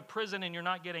 you're going to prison and you're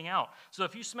not getting out. So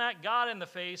if you smack God in the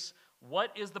face,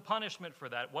 what is the punishment for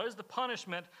that? What is the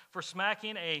punishment for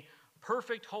smacking a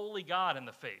perfect, holy God in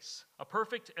the face? A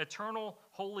perfect, eternal,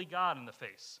 holy God in the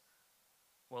face?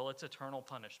 Well, it's eternal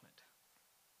punishment.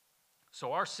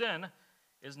 So our sin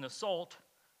is an assault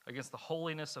against the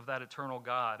holiness of that eternal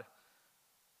God.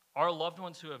 Our loved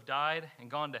ones who have died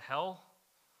and gone to hell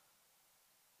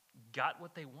got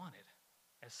what they wanted,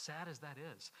 as sad as that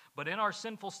is. But in our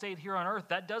sinful state here on earth,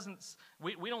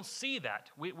 we don't see that.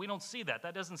 We don't see that.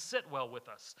 That doesn't sit well with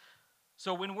us.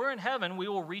 So when we're in heaven, we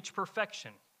will reach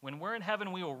perfection. When we're in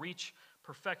heaven, we will reach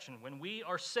perfection. When we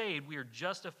are saved, we are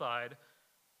justified,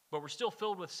 but we're still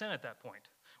filled with sin at that point.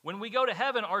 When we go to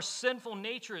heaven, our sinful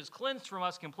nature is cleansed from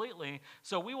us completely,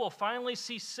 so we will finally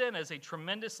see sin as a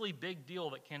tremendously big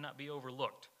deal that cannot be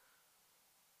overlooked.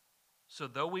 So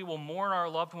though we will mourn our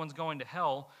loved ones going to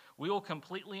hell, we will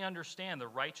completely understand the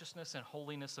righteousness and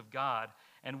holiness of God,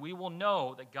 and we will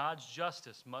know that God's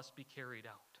justice must be carried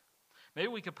out. Maybe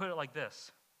we could put it like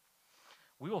this.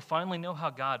 We will finally know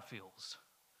how God feels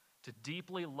to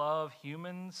deeply love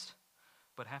humans,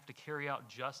 but have to carry out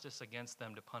justice against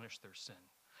them to punish their sin.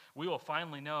 We will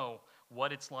finally know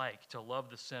what it's like to love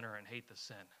the sinner and hate the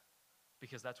sin,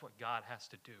 because that's what God has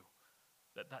to do.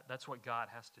 That's what God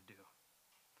has to do.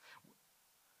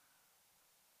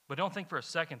 But don't think for a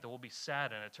second that we'll be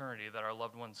sad in eternity that our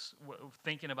loved ones,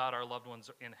 thinking about our loved ones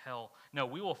in hell. No,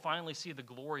 we will finally see the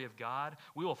glory of God.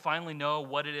 We will finally know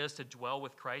what it is to dwell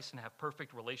with Christ and have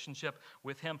perfect relationship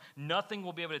with Him. Nothing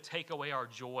will be able to take away our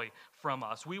joy from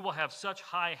us. We will have such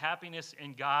high happiness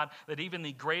in God that even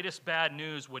the greatest bad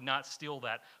news would not steal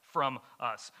that from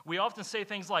us. We often say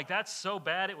things like, that's so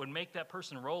bad it would make that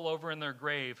person roll over in their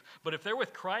grave. But if they're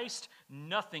with Christ,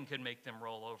 nothing could make them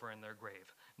roll over in their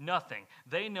grave. Nothing.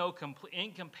 They know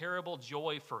incomparable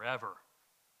joy forever.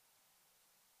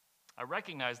 I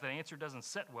recognize that answer doesn't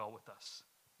sit well with us.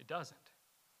 It doesn't.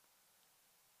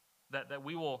 That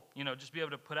we will, just be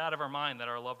able to put out of our mind that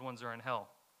our loved ones are in hell.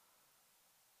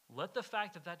 Let the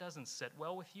fact that doesn't sit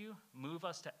well with you move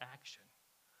us to action.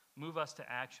 Move us to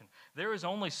action. There is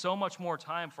only so much more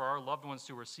time for our loved ones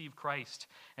to receive Christ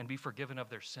and be forgiven of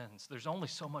their sins. There's only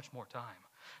so much more time.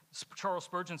 Charles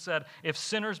Spurgeon said, if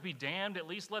sinners be damned, at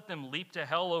least let them leap to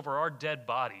hell over our dead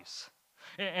bodies.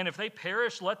 And if they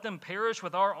perish, let them perish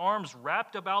with our arms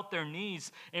wrapped about their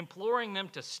knees, imploring them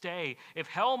to stay. If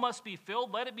hell must be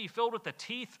filled, let it be filled with the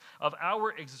teeth of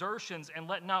our exertions, and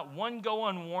let not one go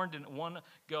unwarned and one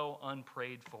go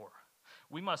unprayed for.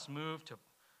 We must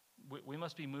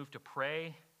be moved to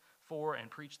pray for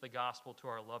and preach the gospel to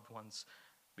our loved ones,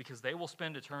 because they will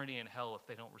spend eternity in hell if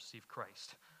they don't receive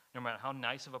Christ. No matter how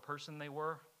nice of a person they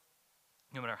were,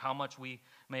 no matter how much we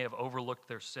may have overlooked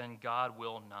their sin, God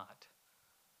will not.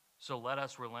 So let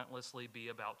us relentlessly be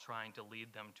about trying to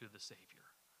lead them to the Savior.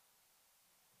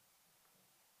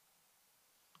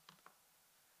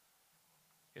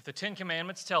 If the Ten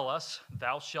Commandments tell us,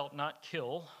 thou shalt not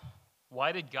kill,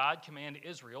 why did God command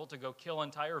Israel to go kill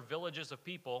entire villages of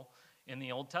people in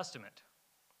the Old Testament?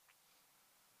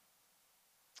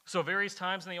 So various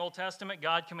times in the Old Testament,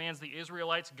 God commands the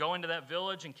Israelites, go into that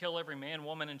village and kill every man,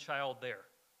 woman, and child there.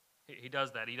 He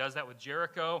does that. He does that with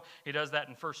Jericho. He does that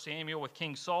in 1 Samuel with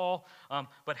King Saul.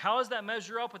 But how does that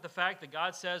measure up with the fact that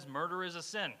God says murder is a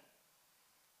sin?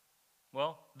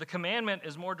 Well, the commandment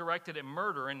is more directed at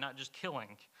murder and not just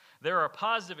killing. There are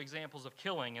positive examples of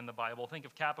killing in the Bible. Think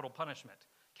of capital punishment.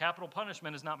 Capital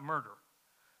punishment is not murder.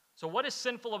 So what is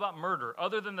sinful about murder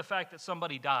other than the fact that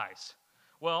somebody dies?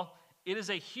 Well, it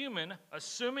is a human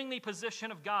assuming the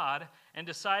position of God and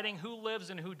deciding who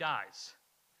lives and who dies.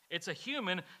 It's a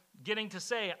human getting to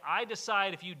say, I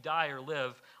decide if you die or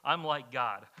live. I'm like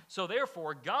God. So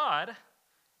therefore, God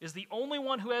is the only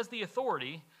one who has the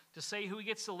authority to say who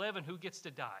gets to live and who gets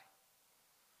to die.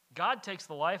 God takes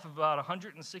the life of about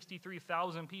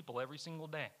 163,000 people every single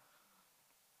day.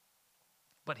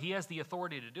 But He has the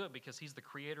authority to do it because He's the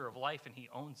creator of life and He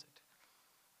owns it.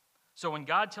 So when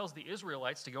God tells the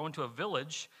Israelites to go into a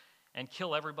village and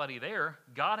kill everybody there,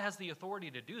 God has the authority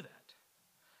to do that.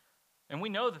 And we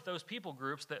know that those people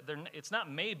groups, it's not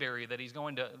Mayberry that he's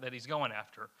going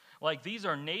after. Like, these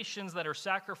are nations that are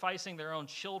sacrificing their own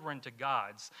children to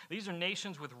gods. These are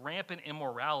nations with rampant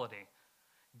immorality.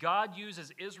 God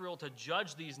uses Israel to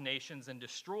judge these nations and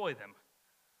destroy them.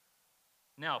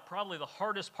 Now, probably the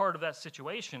hardest part of that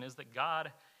situation is that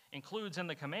God includes in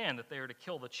the command that they are to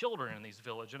kill the children in these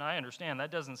villages, and I understand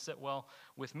that doesn't sit well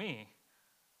with me.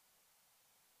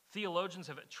 Theologians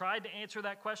have tried to answer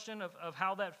that question of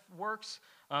how that works.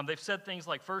 They've said things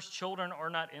like, first, children are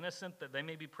not innocent, that they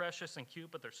may be precious and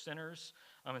cute, but they're sinners,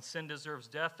 and sin deserves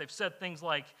death. They've said things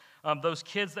like, those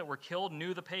kids that were killed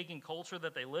knew the pagan culture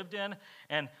that they lived in,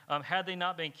 and had they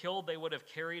not been killed, they would have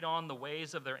carried on the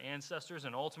ways of their ancestors,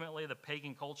 and ultimately the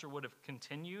pagan culture would have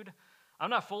continued. I'm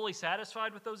not fully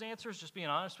satisfied with those answers, just being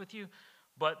honest with you,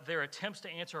 but they're attempts to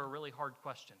answer a really hard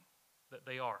question. that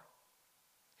they are.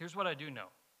 Here's what I do know.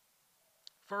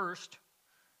 First,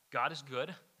 God is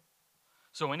good.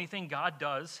 So anything God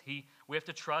does, we have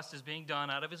to trust is being done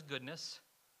out of his goodness.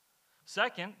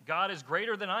 Second, God is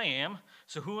greater than I am,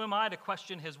 so who am I to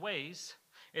question his ways?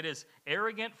 It is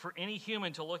arrogant for any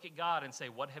human to look at God and say,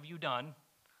 what have you done?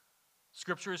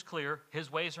 Scripture is clear.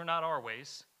 His ways are not our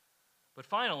ways. But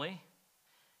finally,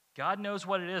 God knows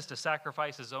what it is to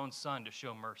sacrifice his own son to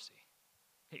show mercy.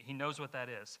 He knows what that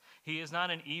is. He is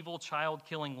not an evil,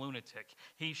 child-killing lunatic.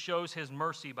 He shows his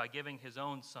mercy by giving his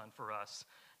own son for us,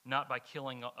 not by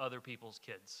killing other people's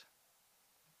kids.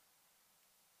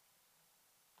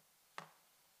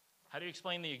 How do you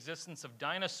explain the existence of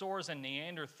dinosaurs and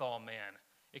Neanderthal man?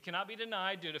 It cannot be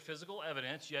denied due to physical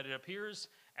evidence, yet it appears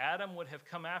Adam would have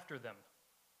come after them.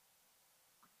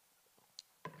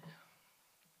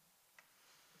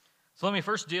 So let me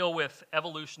first deal with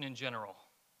evolution in general,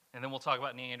 and then we'll talk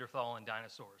about Neanderthal and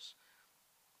dinosaurs.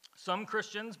 Some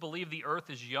Christians believe the earth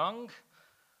is young.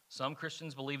 Some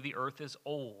Christians believe the earth is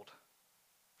old.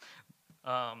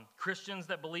 Christians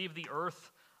that believe the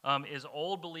earth is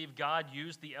old believe God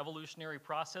used the evolutionary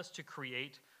process to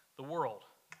create the world.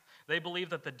 They believe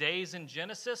that the days in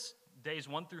Genesis, days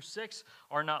 1 through 6,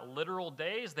 are not literal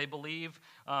days. They believe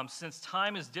since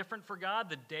time is different for God,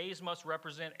 the days must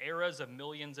represent eras of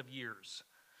millions of years.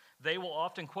 They will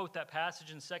often quote that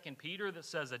passage in 2 Peter that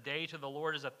says, a day to the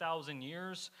Lord is 1,000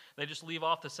 years. They just leave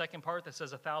off the second part that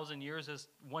says 1,000 years is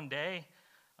one day.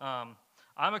 I'm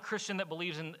a Christian that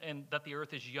believes in that the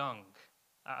earth is young.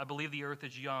 I believe the earth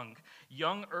is young.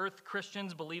 Young earth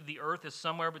Christians believe the earth is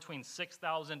somewhere between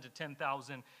 6,000 to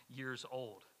 10,000 years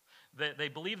old. They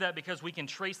believe that because we can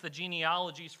trace the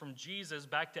genealogies from Jesus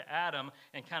back to Adam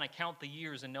and kind of count the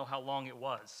years and know how long it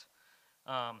was.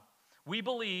 We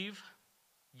believe,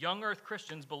 young earth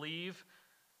Christians believe,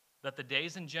 that the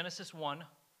days in Genesis 1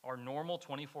 are normal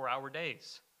 24-hour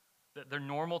days. That they're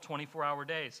normal 24-hour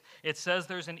days. It says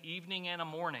there's an evening and a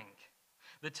morning.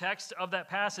 The text of that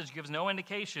passage gives no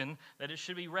indication that it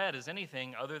should be read as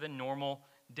anything other than normal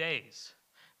days.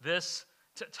 This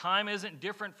time isn't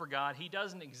different for God. He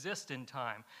doesn't exist in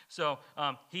time. So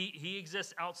he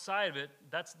exists outside of it.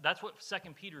 That's what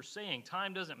 2 Peter's saying.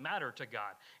 Time doesn't matter to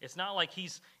God. It's not like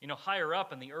he's higher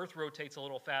up and the earth rotates a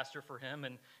little faster for him,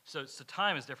 and so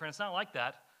time is different. It's not like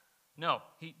that. No,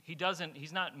 he doesn't.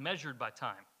 He's not measured by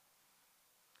time.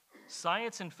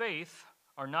 Science and faith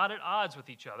are not at odds with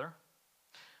each other.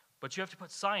 But you have to put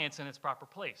science in its proper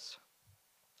place.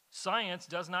 Science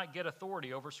does not get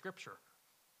authority over Scripture.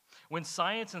 When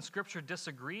science and Scripture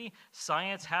disagree,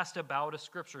 science has to bow to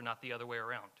Scripture, not the other way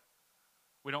around.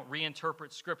 We don't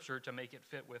reinterpret Scripture to make it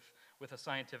fit with a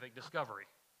scientific discovery.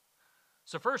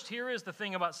 So first, here is the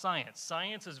thing about science.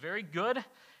 Science is very good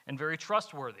and very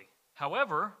trustworthy.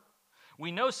 However,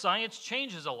 we know science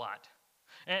changes a lot.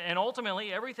 And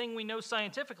ultimately, everything we know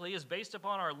scientifically is based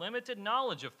upon our limited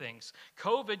knowledge of things.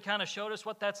 COVID kind of showed us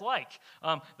what that's like.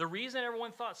 The reason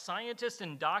everyone thought scientists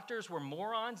and doctors were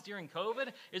morons during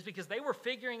COVID is because they were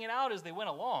figuring it out as they went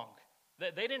along.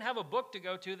 They didn't have a book to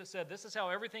go to that said, this is how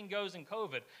everything goes in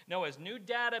COVID. No, as new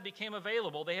data became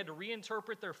available, they had to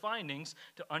reinterpret their findings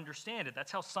to understand it.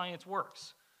 That's how science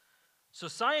works. So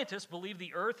scientists believe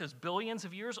the earth is billions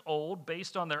of years old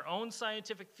based on their own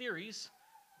scientific theories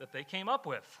that they came up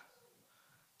with.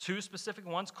 Two specific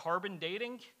ones, carbon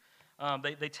dating.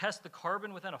 They test the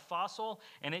carbon within a fossil,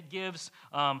 and it gives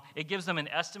them an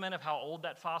estimate of how old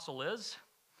that fossil is.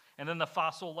 And then the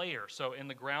fossil layer. So in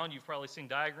the ground, you've probably seen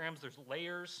diagrams. There's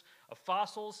layers of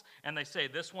fossils, and they say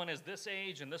this one is this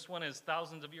age, and this one is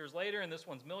thousands of years later, and this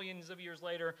one's millions of years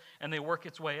later, and they work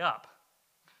its way up.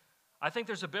 I think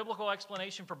there's a biblical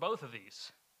explanation for both of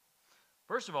these.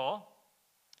 First of all,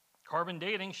 carbon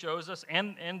dating shows us,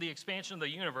 and the expansion of the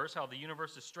universe, how the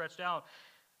universe is stretched out,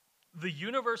 the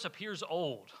universe appears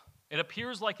old. It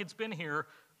appears like it's been here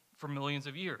for millions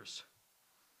of years.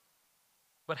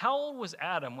 But how old was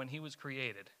Adam when he was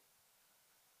created?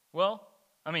 Well,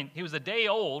 he was a day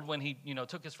old when he,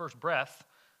 took his first breath.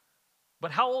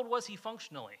 But how old was he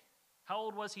functionally? How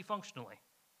old was he functionally?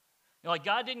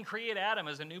 God didn't create Adam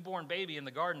as a newborn baby in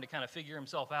the garden to kind of figure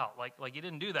himself out. Like he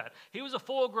didn't do that. He was a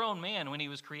full-grown man when he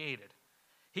was created.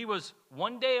 He was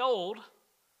one day old,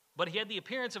 but he had the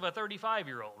appearance of a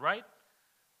 35-year-old, right?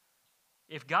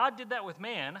 If God did that with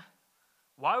man,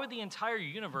 why would the entire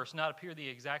universe not appear the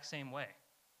exact same way?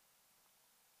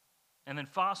 And then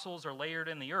fossils are layered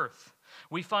in the earth.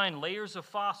 We find layers of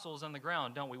fossils on the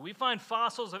ground, don't we? We find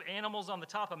fossils of animals on the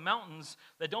top of mountains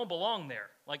that don't belong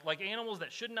there. Like animals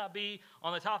that should not be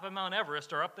on the top of Mount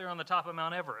Everest are up there on the top of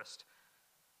Mount Everest.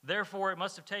 Therefore, it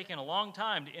must have taken a long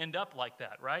time to end up like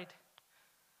that, right?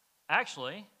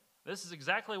 Actually, this is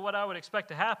exactly what I would expect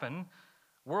to happen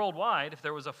worldwide if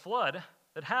there was a flood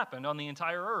that happened on the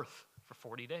entire earth for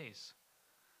 40 days.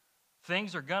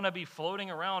 Things are going to be floating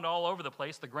around all over the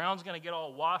place. The ground's going to get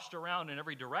all washed around in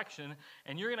every direction,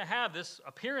 and you're going to have this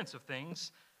appearance of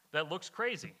things that looks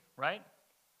crazy, right?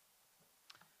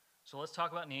 So let's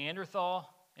talk about Neanderthal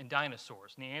and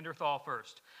dinosaurs. Neanderthal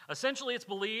first. Essentially, it's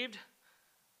believed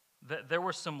that there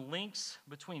were some links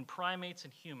between primates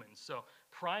and humans. So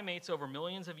primates over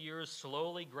millions of years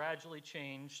slowly, gradually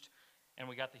changed, and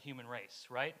we got the human race,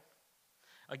 right?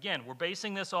 Again, we're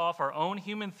basing this off our own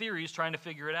human theories, trying to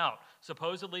figure it out,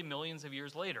 supposedly millions of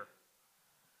years later.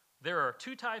 There are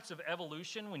two types of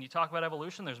evolution. When you talk about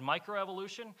evolution, there's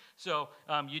microevolution. So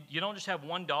you don't just have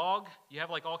one dog. You have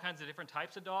like all kinds of different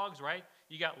types of dogs, right?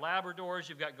 You got Labradors,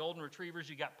 you've got Golden Retrievers,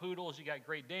 you got Poodles, you got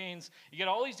Great Danes. You get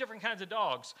all these different kinds of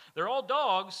dogs. They're all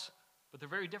dogs, but they're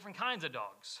very different kinds of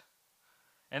dogs.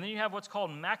 And then you have what's called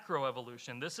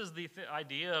macroevolution. This is the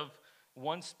idea of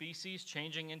one species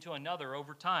changing into another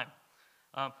over time.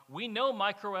 We know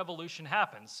microevolution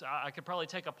happens. I could probably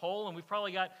take a poll, and we've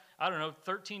probably got,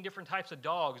 13 different types of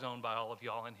dogs owned by all of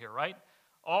y'all in here, right?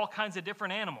 All kinds of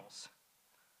different animals.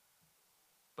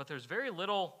 But there's very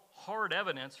little hard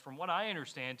evidence, from what I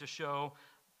understand, to show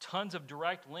tons of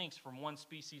direct links from one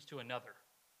species to another.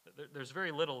 There's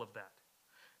very little of that.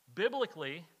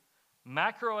 Biblically,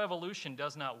 macroevolution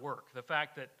does not work. The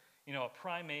fact that, a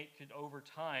primate could, over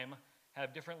time,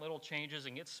 have different little changes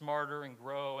and get smarter and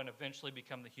grow and eventually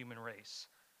become the human race.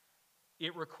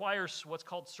 It requires what's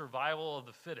called survival of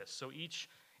the fittest. So each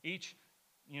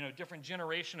different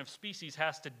generation of species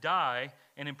has to die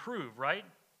and improve, right?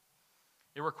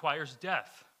 It requires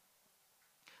death.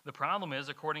 The problem is,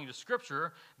 according to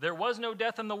Scripture, there was no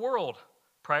death in the world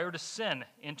prior to sin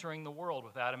entering the world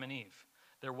with Adam and Eve.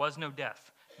 There was no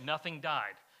death. Nothing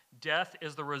died. Death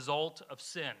is the result of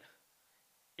sin.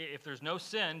 If there's no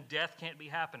sin, death can't be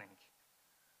happening.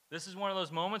 This is one of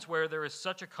those moments where there is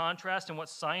such a contrast in what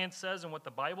science says and what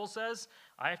the Bible says.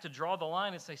 I have to draw the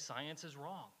line and say science is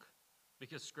wrong,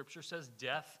 because Scripture says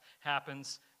death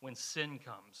happens when sin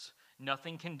comes.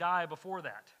 Nothing can die before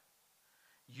that.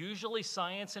 Usually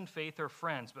science and faith are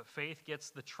friends, but faith gets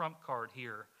the trump card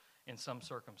here in some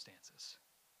circumstances.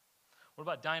 What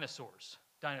about dinosaurs?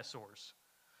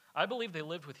 I believe they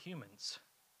lived with humans.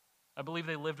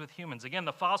 Again,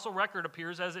 the fossil record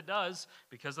appears as it does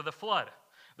because of the flood.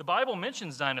 The Bible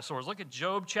mentions dinosaurs. Look at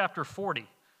Job chapter 40.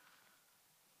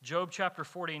 Job chapter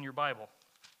 40 in your Bible.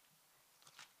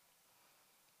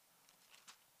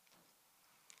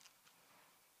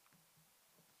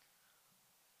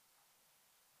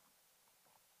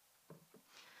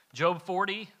 Job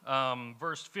 40,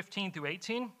 verse 15 through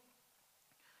 18.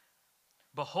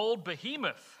 Behold,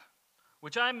 Behemoth,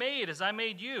 which I made as I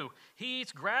made you. He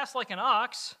eats grass like an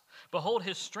ox. Behold,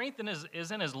 his strength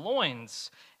is in his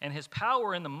loins, and his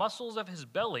power in the muscles of his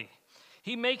belly.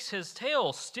 He makes his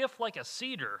tail stiff like a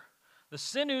cedar. The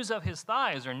sinews of his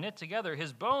thighs are knit together.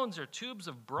 His bones are tubes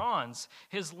of bronze.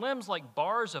 His limbs like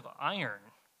bars of iron.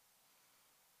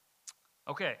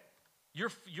 Okay, your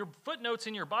footnotes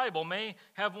in your Bible may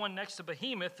have one next to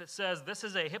Behemoth that says this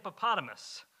is a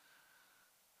hippopotamus.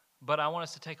 But I want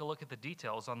us to take a look at the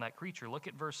details on that creature. Look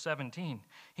at verse 17.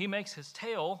 He makes his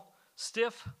tail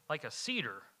stiff like a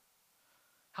cedar.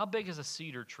 How big is a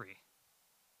cedar tree?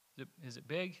 Is it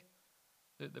big?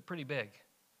 They're pretty big.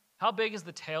 How big is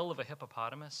the tail of a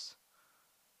hippopotamus?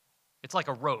 It's like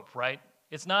a rope, right?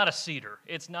 It's not a cedar.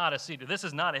 This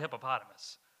is not a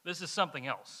hippopotamus. This is something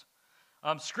else.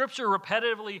 Scripture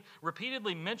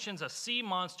repeatedly mentions a sea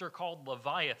monster called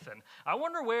Leviathan. I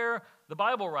wonder where the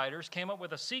Bible writers came up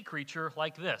with a sea creature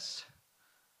like this.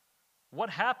 What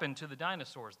happened to the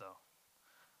dinosaurs, though?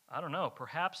 I don't know.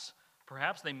 Perhaps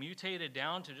they mutated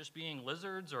down to just being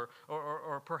lizards, or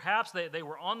perhaps they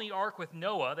were on the ark with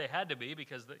Noah. They had to be,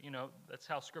 because that's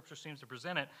how Scripture seems to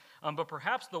present it. But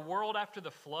perhaps the world after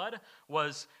the flood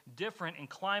was different in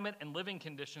climate and living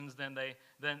conditions and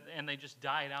they just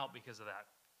died out because of that.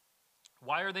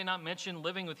 Why are they not mentioned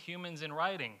living with humans in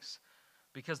writings?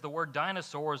 Because the word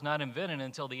dinosaur was not invented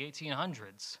until the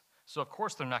 1800s. So of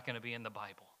course they're not going to be in the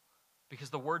Bible, because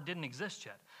the word didn't exist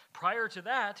yet. Prior to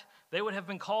that, they would have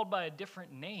been called by a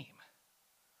different name.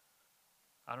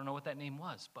 I don't know what that name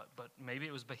was, but maybe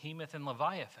it was Behemoth and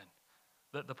Leviathan.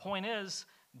 The point is,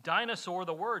 dinosaur,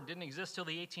 the word, didn't exist till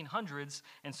the 1800s,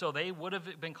 and so they would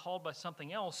have been called by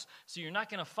something else. So you're not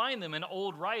going to find them in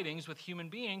old writings with human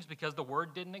beings because the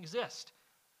word didn't exist.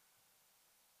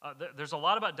 There's a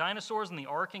lot about dinosaurs in the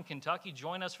Ark in Kentucky.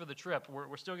 Join us for the trip.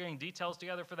 We're still getting details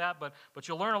together for that, but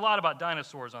you'll learn a lot about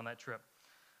dinosaurs on that trip.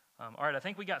 All right, I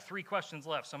think we got 3 questions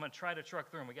left, so I'm going to try to truck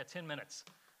through them. We got 10 minutes.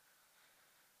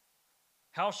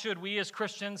 How should we as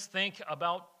Christians think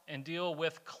about and deal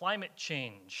with climate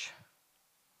change?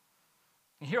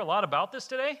 You hear a lot about this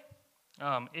today.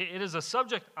 It is a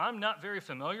subject I'm not very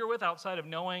familiar with outside of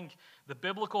knowing the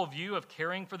biblical view of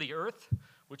caring for the earth,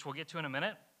 which we'll get to in a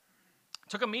minute.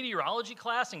 Took a meteorology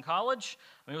class in college.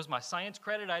 It was my science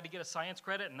credit. I had to get a science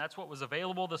credit, and that's what was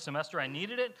available the semester I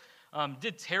needed it.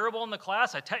 Did terrible in the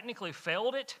class. I technically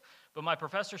failed it, but my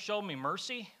professor showed me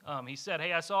mercy. He said,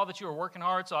 "Hey, I saw that you were working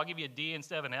hard, so I'll give you a D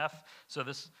instead of an F, so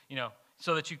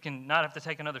that you can not have to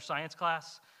take another science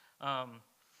class."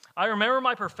 I remember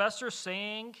my professor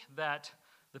saying that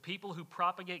the people who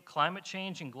propagate climate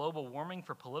change and global warming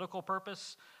for political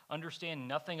purpose understand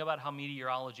nothing about how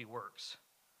meteorology works.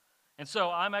 And so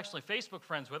I'm actually Facebook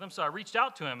friends with him, so I reached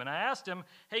out to him and I asked him,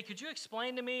 "Hey, could you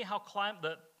explain to me how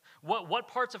what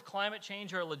parts of climate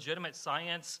change are legitimate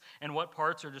science and what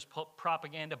parts are just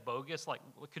propaganda bogus? Like,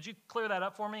 could you clear that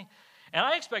up for me?" And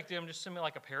I expected him to just send me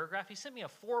like a paragraph. He sent me a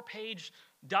 4-page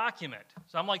document.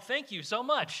 So I'm like, "Thank you so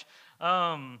much."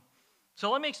 So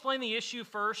let me explain the issue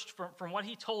first from what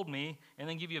he told me and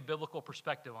then give you a biblical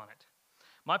perspective on it.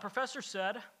 My professor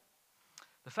said,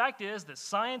 "The fact is that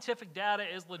scientific data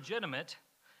is legitimate.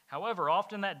 However,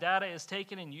 often that data is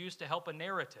taken and used to help a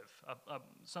narrative,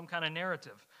 some kind of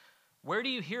narrative. Where do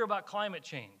you hear about climate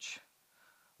change?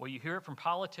 Well, you hear it from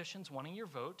politicians wanting your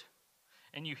vote,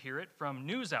 and you hear it from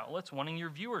news outlets wanting your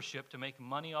viewership to make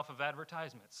money off of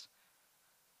advertisements.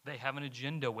 They have an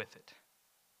agenda with it.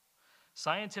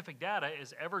 Scientific data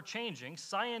is ever-changing.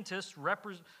 Scientists,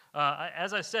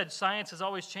 as I said, science is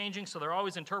always changing, so they're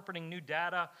always interpreting new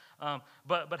data.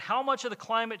 But how much of the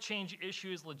climate change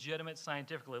issue is legitimate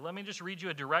scientifically?" Let me just read you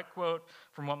a direct quote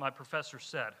from what my professor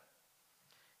said.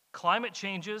 "Climate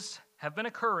changes have been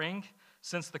occurring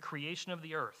since the creation of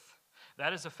the earth.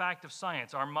 That is a fact of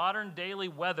science. Our modern daily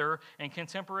weather and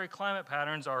contemporary climate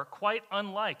patterns are quite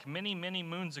unlike many, many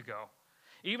moons ago.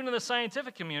 Even in the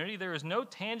scientific community, there is no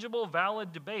tangible,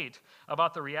 valid debate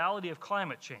about the reality of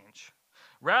climate change.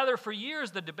 Rather, for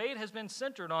years, the debate has been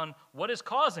centered on what is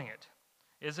causing it.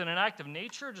 Is it an act of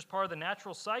nature, just part of the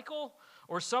natural cycle,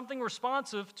 or something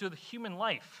responsive to the human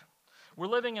life? We're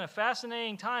living in a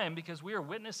fascinating time because we are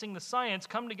witnessing the science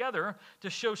come together to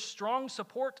show strong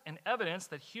support and evidence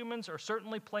that humans are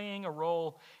certainly playing a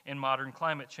role in modern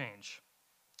climate change.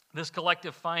 This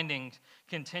collective finding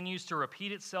continues to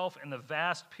repeat itself in the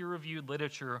vast peer-reviewed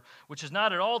literature, which is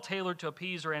not at all tailored to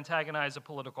appease or antagonize a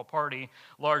political party,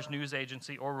 large news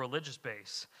agency, or religious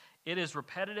base. It is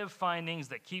repetitive findings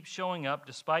that keep showing up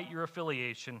despite your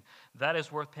affiliation. That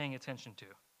is worth paying attention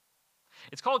to."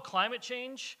 It's called climate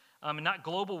change and not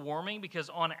global warming because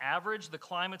on average, the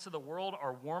climates of the world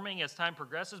are warming as time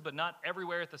progresses, but not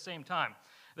everywhere at the same time.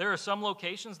 There are some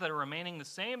locations that are remaining the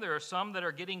same. There are some that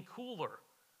are getting cooler.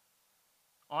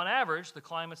 On average, the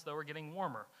climates, though, are getting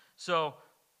warmer. So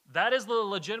that is the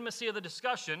legitimacy of the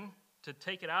discussion, to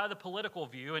take it out of the political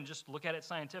view and just look at it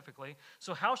scientifically.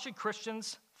 So how should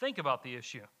Christians think about the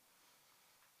issue?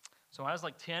 So when I was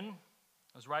like 10,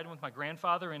 I was riding with my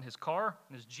grandfather in his car,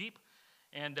 in his Jeep,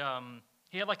 and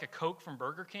he had like a Coke from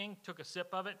Burger King, took a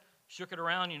sip of it, shook it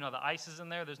around, the ice is in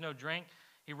there, there's no drink.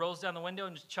 He rolls down the window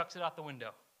and just chucks it out the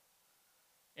window.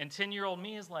 And 10-year-old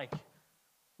me is like,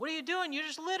 "What are you doing? You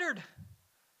just littered."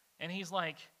 And he's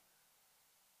like,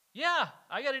 "Yeah,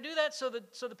 I got to do that so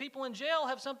the people in jail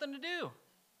have something to do."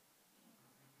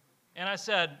 And I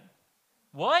said,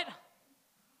 "What?"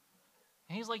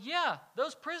 And he's like, "Yeah,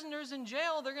 those prisoners in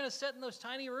jail, they're going to sit in those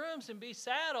tiny rooms and be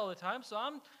sad all the time,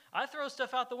 so I throw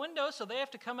stuff out the window so they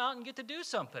have to come out and get to do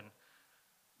something."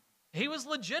 He was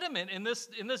legitimate in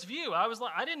this view. I was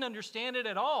like, I didn't understand it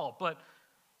at all, but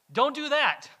don't do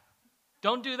that.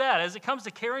 Don't do that. As it comes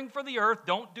to caring for the earth,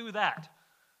 don't do that.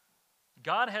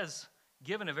 God has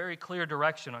given a very clear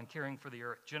direction on caring for the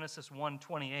earth. Genesis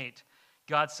 1:28,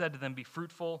 God said to them, "Be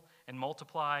fruitful and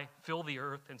multiply, fill the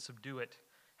earth and subdue it.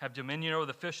 Have dominion over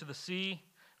the fish of the sea,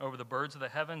 over the birds of the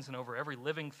heavens, and over every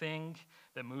living thing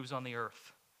that moves on the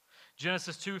earth."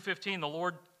 Genesis 2:15, the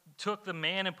Lord took the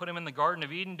man and put him in the Garden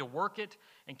of Eden to work it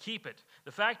and keep it.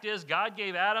 The fact is, God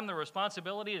gave Adam the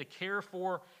responsibility to care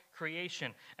for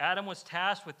creation. Adam was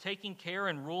tasked with taking care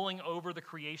and ruling over the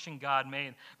creation God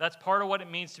made. That's part of what it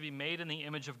means to be made in the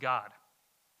image of God.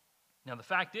 Now, the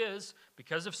fact is,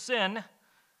 because of sin,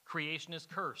 creation is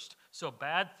cursed. So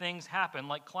bad things happen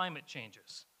like climate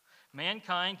changes.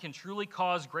 Mankind can truly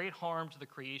cause great harm to the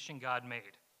creation God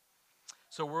made.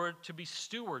 So we're to be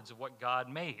stewards of what God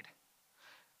made.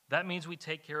 That means we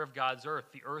take care of God's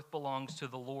earth. The earth belongs to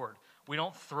the Lord. We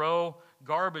don't throw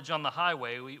garbage on the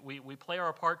highway. We play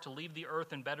our part to leave the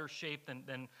earth in better shape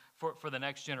than for the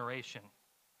next generation.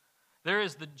 There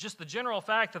is just the general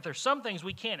fact that there's some things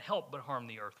we can't help but harm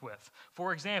the earth with.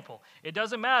 For example, it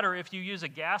doesn't matter if you use a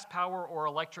gas power or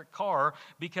electric car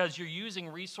because you're using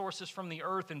resources from the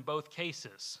earth in both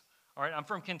cases. All right, I'm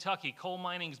from Kentucky. Coal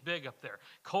mining's big up there.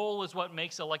 Coal is what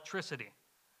makes electricity.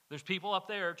 There's people up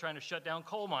there trying to shut down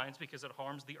coal mines because it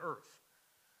harms the earth.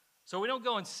 So we don't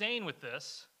go insane with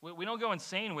this. We don't go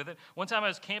insane with it. One time I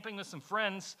was camping with some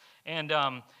friends, and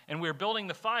we were building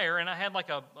the fire, and I had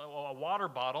like a water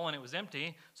bottle, and it was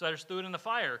empty, so I just threw it in the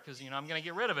fire because, I'm going to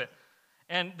get rid of it.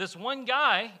 And this one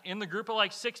guy in the group of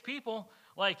like 6 people,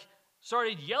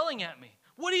 started yelling at me,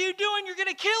 "What are you doing? You're going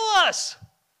to kill us!"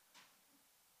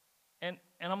 And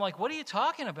I'm like, "What are you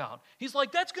talking about?" He's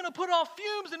like, "That's going to put off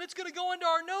fumes, and it's going to go into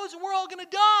our nose, and we're all going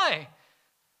to die."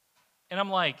 And I'm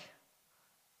like,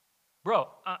 "Bro,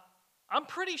 I'm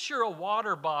pretty sure a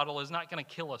water bottle is not going to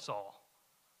kill us all.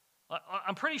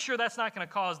 I'm pretty sure that's not going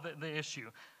to cause the issue.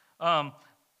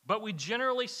 But we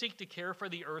generally seek to care for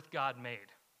the earth God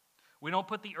made. We don't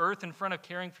put the earth in front of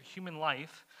caring for human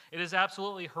life. It is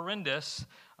absolutely horrendous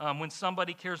when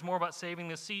somebody cares more about saving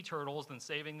the sea turtles than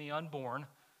saving the unborn.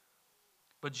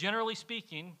 But generally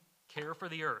speaking, care for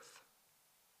the earth.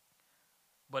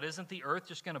 But isn't the earth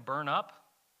just going to burn up?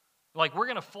 We're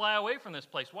going to fly away from this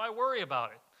place. Why worry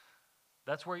about it?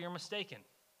 That's where you're mistaken.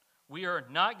 We are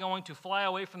not going to fly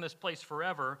away from this place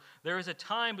forever. There is a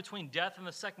time between death and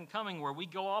the second coming where we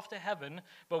go off to heaven,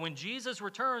 but when Jesus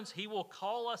returns, he will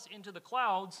call us into the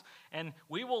clouds, and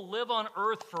we will live on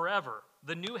earth forever.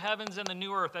 The new heavens and the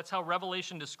new earth, that's how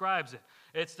Revelation describes it.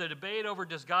 It's the debate over,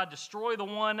 does God destroy the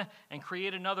one and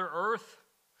create another earth?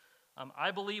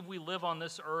 I believe we live on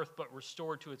this earth, but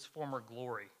restored to its former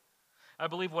glory. I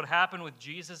believe what happened with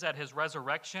Jesus at his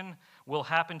resurrection will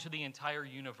happen to the entire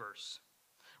universe.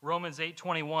 Romans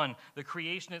 8:21, the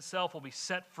creation itself will be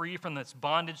set free from its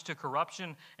bondage to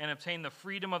corruption and obtain the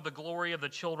freedom of the glory of the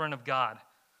children of God.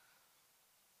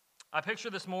 I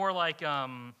picture this more like,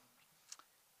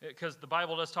 because the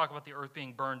Bible does talk about the earth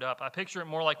being burned up. I picture it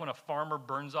more like when a farmer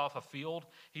burns off a field.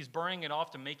 He's burning it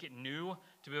off to make it new,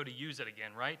 to be able to use it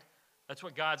again, right? That's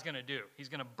what God's going to do. He's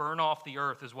going to burn off the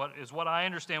earth is what I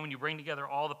understand when you bring together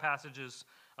all the passages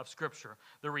of Scripture.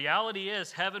 The reality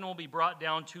is heaven will be brought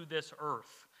down to this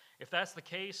earth. If that's the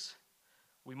case,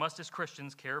 we must as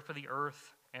Christians care for the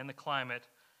earth and the climate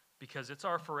because it's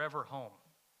our forever home.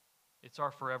 It's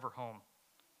our forever home.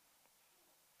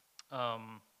 I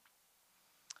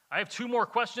have 2 more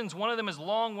questions. One of them is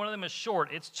long, one of them is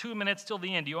short. It's 2 minutes till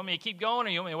the end. Do you want me to keep going or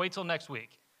you want me to wait till next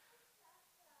week?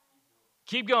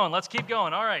 Keep going. Let's keep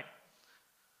going. All right.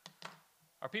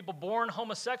 Are people born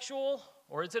homosexual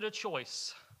or is it a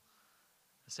choice?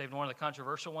 I saved one of the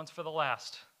controversial ones for the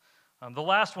last. The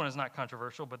last one is not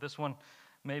controversial, but this one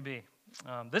may be.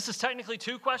 This is technically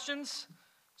 2 questions,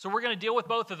 so we're going to deal with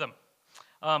both of them.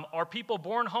 Are people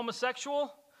born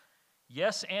homosexual?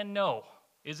 Yes and no.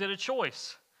 Is it a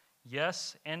choice?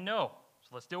 Yes and no. So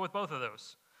let's deal with both of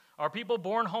those. Are people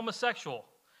born homosexual?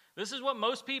 This is what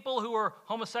most people who are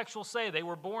homosexual say. They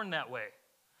were born that way.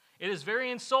 It is very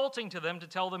insulting to them to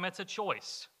tell them it's a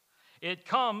choice. It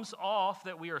comes off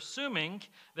that we are assuming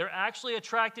they're actually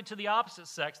attracted to the opposite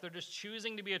sex. They're just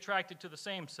choosing to be attracted to the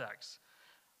same sex.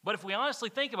 But if we honestly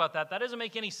think about that, that doesn't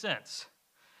make any sense.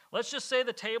 Let's just say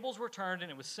the tables were turned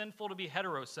and it was sinful to be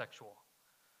heterosexual.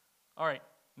 All right,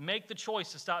 make the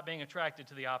choice to stop being attracted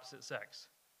to the opposite sex.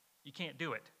 You can't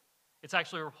do it. It's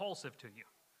actually repulsive to you.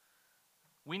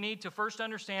 We need to first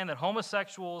understand that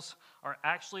homosexuals are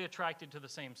actually attracted to the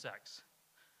same sex.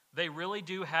 They really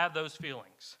do have those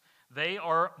feelings. They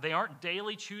aren't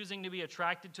daily choosing to be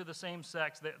attracted to the same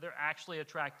sex. They're actually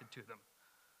attracted to them.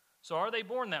 So are they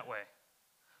born that way?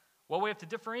 Well, we have to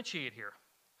differentiate here.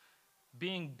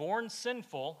 Being born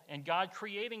sinful and God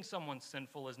creating someone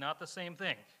sinful is not the same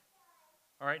thing.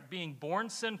 All right, being born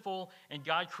sinful and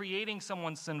God creating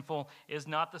someone sinful is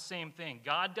not the same thing.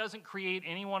 God doesn't create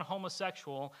anyone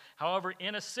homosexual. However,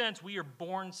 in a sense, we are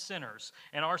born sinners,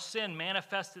 and our sin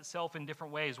manifests itself in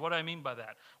different ways. What do I mean by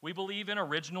that? We believe in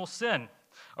original sin.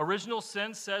 Original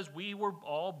sin says we were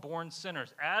all born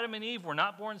sinners. Adam and Eve were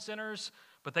not born sinners,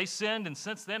 but they sinned, and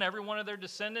since then, every one of their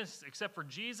descendants, except for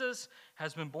Jesus,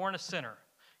 has been born a sinner.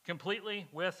 Completely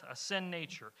with a sin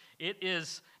nature. It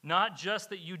is not just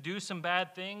that you do some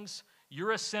bad things,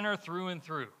 you're a sinner through and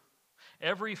through.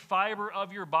 Every fiber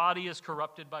of your body is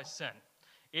corrupted by sin.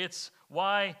 It's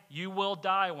why you will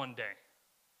die one day.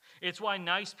 It's why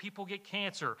nice people get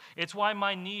cancer. It's why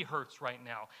my knee hurts right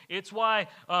now. It's why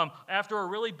after a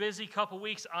really busy couple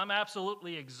weeks, I'm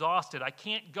absolutely exhausted. I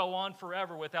can't go on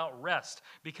forever without rest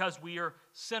because we are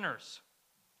sinners.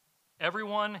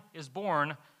 Everyone is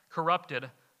born corrupted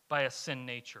by a sin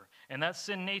nature. And that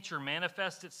sin nature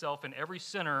manifests itself in every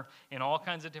sinner in all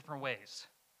kinds of different ways.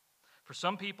 For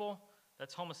some people,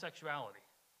 that's homosexuality.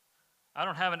 I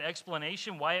don't have an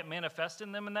explanation why it manifests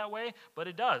in them in that way, but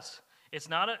it does. It's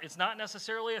not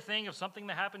necessarily a thing of something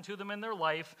that happened to them in their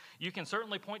life. You can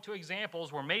certainly point to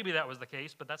examples where maybe that was the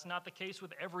case, but that's not the case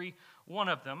with every one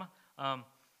of them.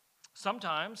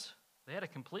 Sometimes they had a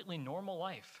completely normal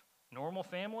life, normal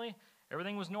family,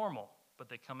 everything was normal, but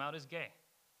they come out as gay.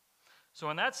 So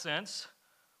in that sense,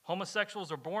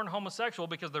 homosexuals are born homosexual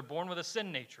because they're born with a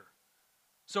sin nature.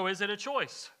 So is it a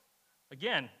choice?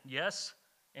 Again, yes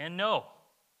and no.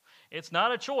 It's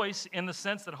not a choice in the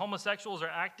sense that homosexuals are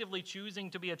actively choosing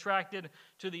to be attracted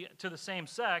to the same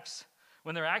sex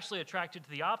when they're actually attracted to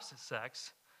the opposite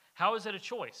sex. How is it a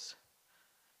choice?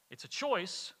 It's a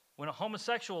choice when a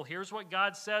homosexual hears what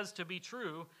God says to be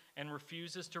true and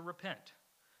refuses to repent.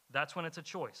 That's when it's a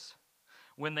choice.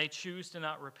 When they choose to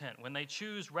not repent, when they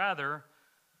choose rather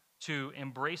to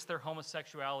embrace their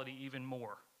homosexuality even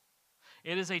more.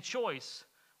 It is a choice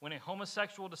when a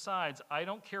homosexual decides, I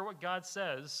don't care what God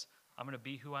says, I'm going to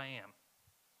be who I am.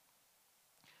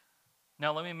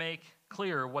 Now let me make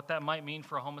clear what that might mean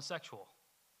for a homosexual.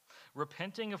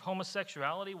 Repenting of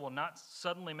homosexuality will not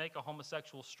suddenly make a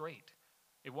homosexual straight.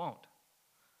 It won't.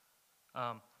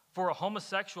 For a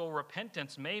homosexual,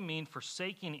 repentance may mean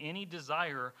forsaking any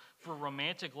desire for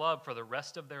romantic love for the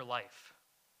rest of their life.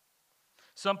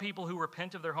 Some people who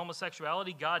repent of their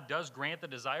homosexuality, God does grant the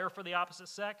desire for the opposite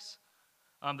sex.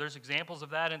 There's examples of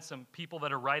that in some people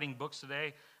that are writing books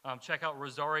today. Check out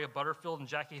Rosaria Butterfield and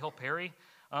Jackie Hill Perry.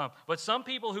 But some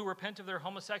people who repent of their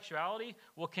homosexuality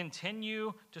will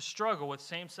continue to struggle with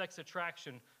same-sex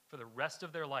attraction for the rest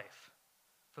of their life,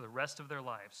 for the rest of their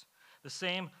lives. The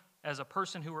same as a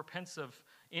person who repents of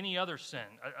any other sin,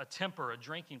 a temper, a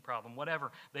drinking problem,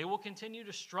 whatever, they will continue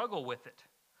to struggle with it.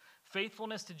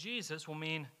 Faithfulness to Jesus will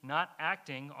mean not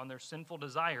acting on their sinful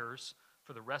desires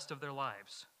for the rest of their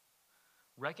lives.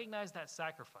 Recognize that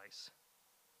sacrifice.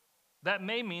 That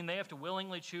may mean they have to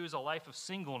willingly choose a life of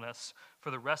singleness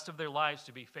for the rest of their lives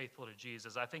to be faithful to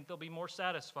Jesus. I think they'll be more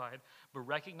satisfied, but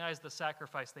recognize the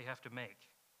sacrifice they have to make.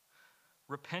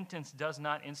 Repentance does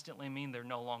not instantly mean they're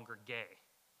no longer gay.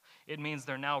 It means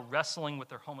they're now wrestling with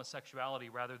their homosexuality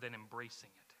rather than embracing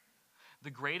it. The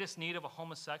greatest need of a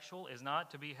homosexual is not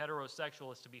to be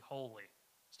heterosexual, it's to be holy.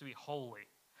 It's to be holy,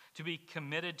 to be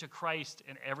committed to Christ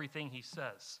in everything he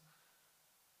says.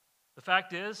 The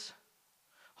fact is,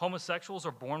 homosexuals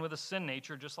are born with a sin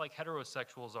nature just like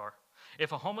heterosexuals are.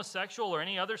 If a homosexual or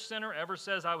any other sinner ever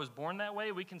says, I was born that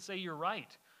way, we can say you're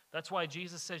right. That's why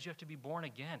Jesus says you have to be born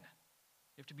again.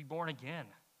 You have to be born again.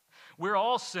 We're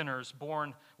all sinners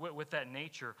born with that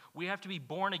nature. We have to be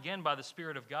born again by the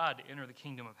Spirit of God to enter the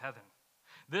kingdom of heaven.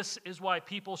 This is why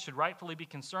people should rightfully be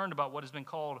concerned about what has been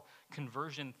called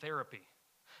conversion therapy.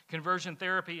 Conversion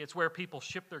therapy, it's where people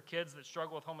ship their kids that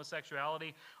struggle with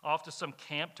homosexuality off to some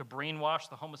camp to brainwash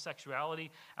the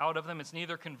homosexuality out of them. It's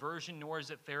neither conversion nor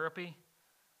is it therapy.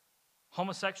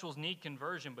 Homosexuals need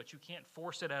conversion, but you can't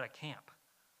force it at a camp.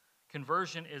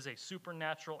 Conversion is a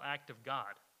supernatural act of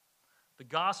God. The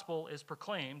gospel is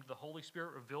proclaimed, the Holy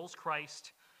Spirit reveals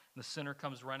Christ, and the sinner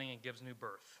comes running and gives new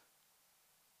birth.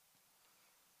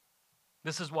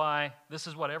 This is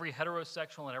what every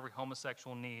heterosexual and every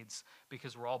homosexual needs,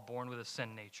 because we're all born with a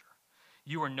sin nature.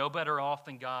 You are no better off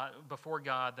before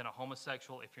God than a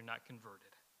homosexual if you're not converted.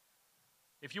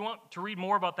 If you want to read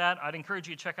more about that, I'd encourage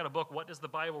you to check out a book, What Does the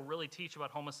Bible Really Teach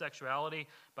About Homosexuality?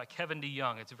 By Kevin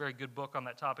DeYoung. It's a very good book on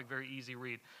that topic, very easy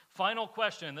read. Final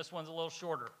question, this one's a little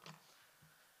shorter.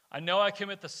 I know I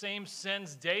commit the same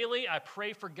sins daily. I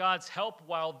pray for God's help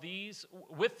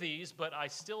with these, but I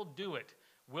still do it.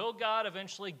 Will God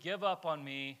eventually give up on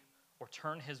me or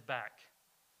turn his back?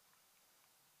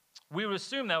 We would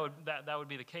assume that would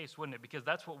be the case, wouldn't it? Because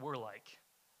that's what we're like.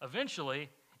 Eventually,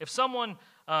 if someone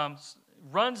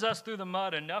runs us through the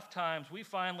mud enough times, we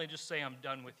finally just say, I'm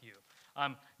done with you.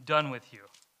 I'm done with you.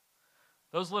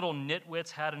 Those little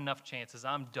nitwits had enough chances.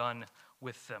 I'm done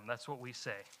with them. That's what we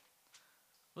say.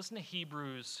 Listen to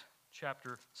Hebrews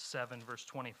chapter 7, verse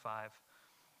 25.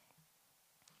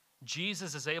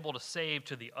 Jesus is able to save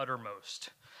to the uttermost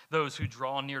those who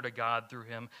draw near to God through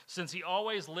him, since he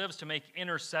always lives to make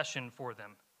intercession for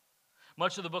them.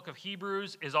 Much of the book of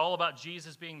Hebrews is all about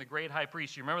Jesus being the great high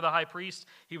priest. You remember the high priest?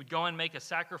 He would go and make a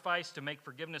sacrifice to make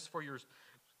forgiveness for your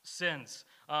sins.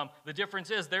 The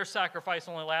difference is their sacrifice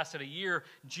only lasted a year.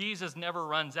 Jesus never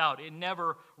runs out. It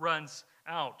never runs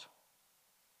out.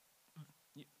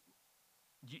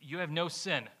 You have no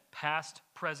sin, past,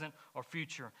 present, or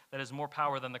future, that has more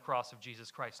power than the cross of Jesus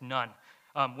Christ. None.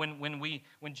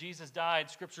 When Jesus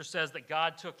died, Scripture says that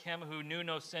God took him who knew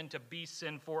no sin to be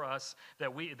sin for us,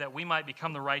 that we might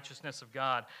become the righteousness of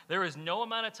God. There is no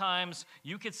amount of times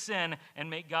you could sin and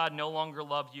make God no longer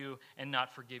love you and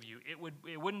not forgive you.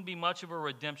 It wouldn't be much of a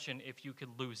redemption if you could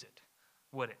lose it,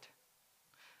 would it?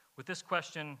 With this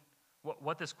question,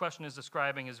 what this question is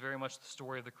describing is very much the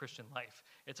story of the Christian life.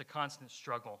 It's a constant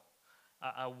struggle.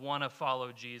 I want to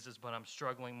follow Jesus, but I'm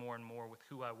struggling more and more with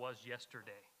who I was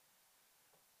yesterday.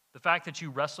 The fact that you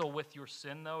wrestle with your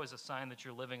sin, though, is a sign that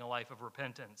you're living a life of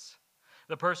repentance.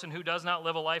 The person who does not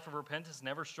live a life of repentance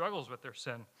never struggles with their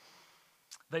sin.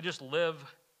 They just live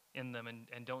in them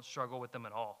and don't struggle with them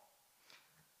at all.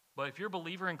 But if you're a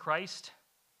believer in Christ,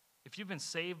 if you've been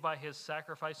saved by his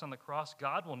sacrifice on the cross,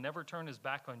 God will never turn his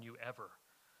back on you ever.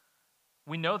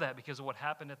 We know that because of what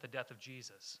happened at the death of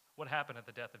Jesus. What happened at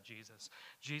the death of Jesus?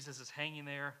 Jesus is hanging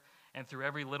there, and through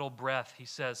every little breath, he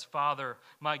says, Father,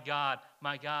 my God,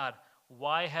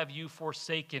 why have you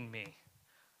forsaken me?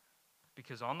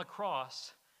 Because on the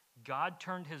cross, God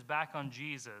turned his back on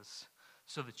Jesus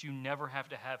so that you never have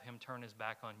to have him turn his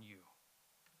back on you.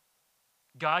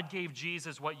 God gave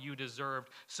Jesus what you deserved,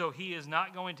 so he is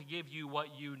not going to give you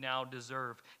what you now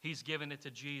deserve. He's given it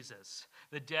to Jesus.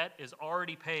 The debt is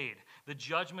already paid. The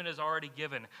judgment is already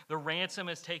given. The ransom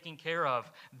is taken care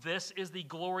of. This is the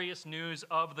glorious news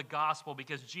of the gospel,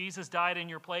 because Jesus died in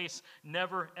your place.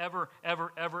 Never, ever,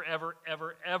 ever, ever, ever,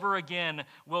 ever, ever again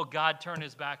will God turn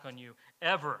his back on you.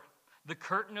 Ever. The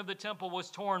curtain of the temple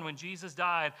was torn when Jesus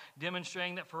died,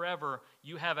 demonstrating that forever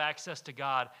you have access to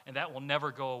God, and that will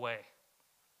never go away.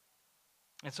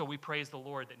 And so we praise the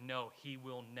Lord that no, he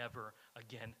will never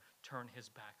again turn his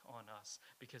back on us,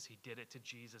 because he did it to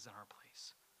Jesus in our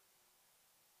place.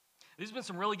 These have been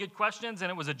some really good questions,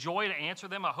 and it was a joy to answer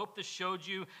them. I hope this showed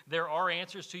you there are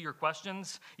answers to your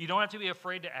questions. You don't have to be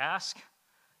afraid to ask.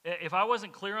 If I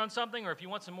wasn't clear on something, or if you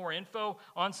want some more info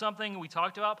on something we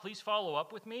talked about, please follow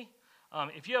up with me.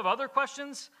 If you have other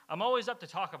questions, I'm always up to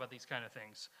talk about these kind of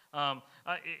things.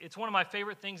 It's one of my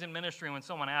favorite things in ministry when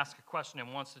someone asks a question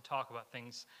and wants to talk about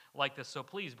things like this. So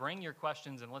please bring your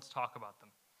questions and let's talk about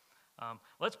them.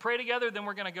 Let's pray together, then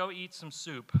we're going to go eat some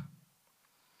soup.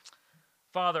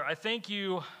 Father, I thank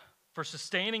you for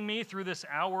sustaining me through this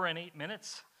hour and 8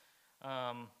 minutes.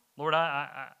 Lord,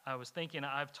 I was thinking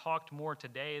I've talked more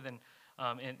today than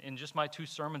in just my 2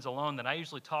 sermons alone than I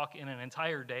usually talk in an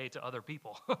entire day to other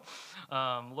people.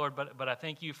 Lord, but I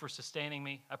thank you for sustaining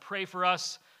me. I pray for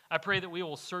us. I pray that we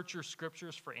will search your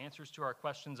scriptures for answers to our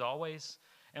questions always.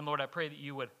 And Lord, I pray that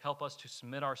you would help us to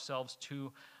submit ourselves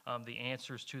to the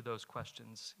answers to those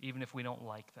questions, even if we don't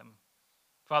like them.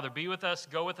 Father, be with us.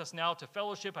 Go with us now to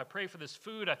fellowship. I pray for this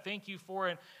food. I thank you for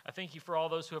it. I thank you for all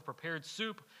those who have prepared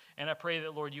soup. And I pray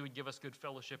that, Lord, you would give us good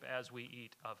fellowship as we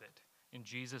eat of it. In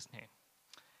Jesus' name.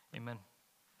 Amen.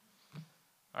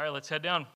 All right, let's head down.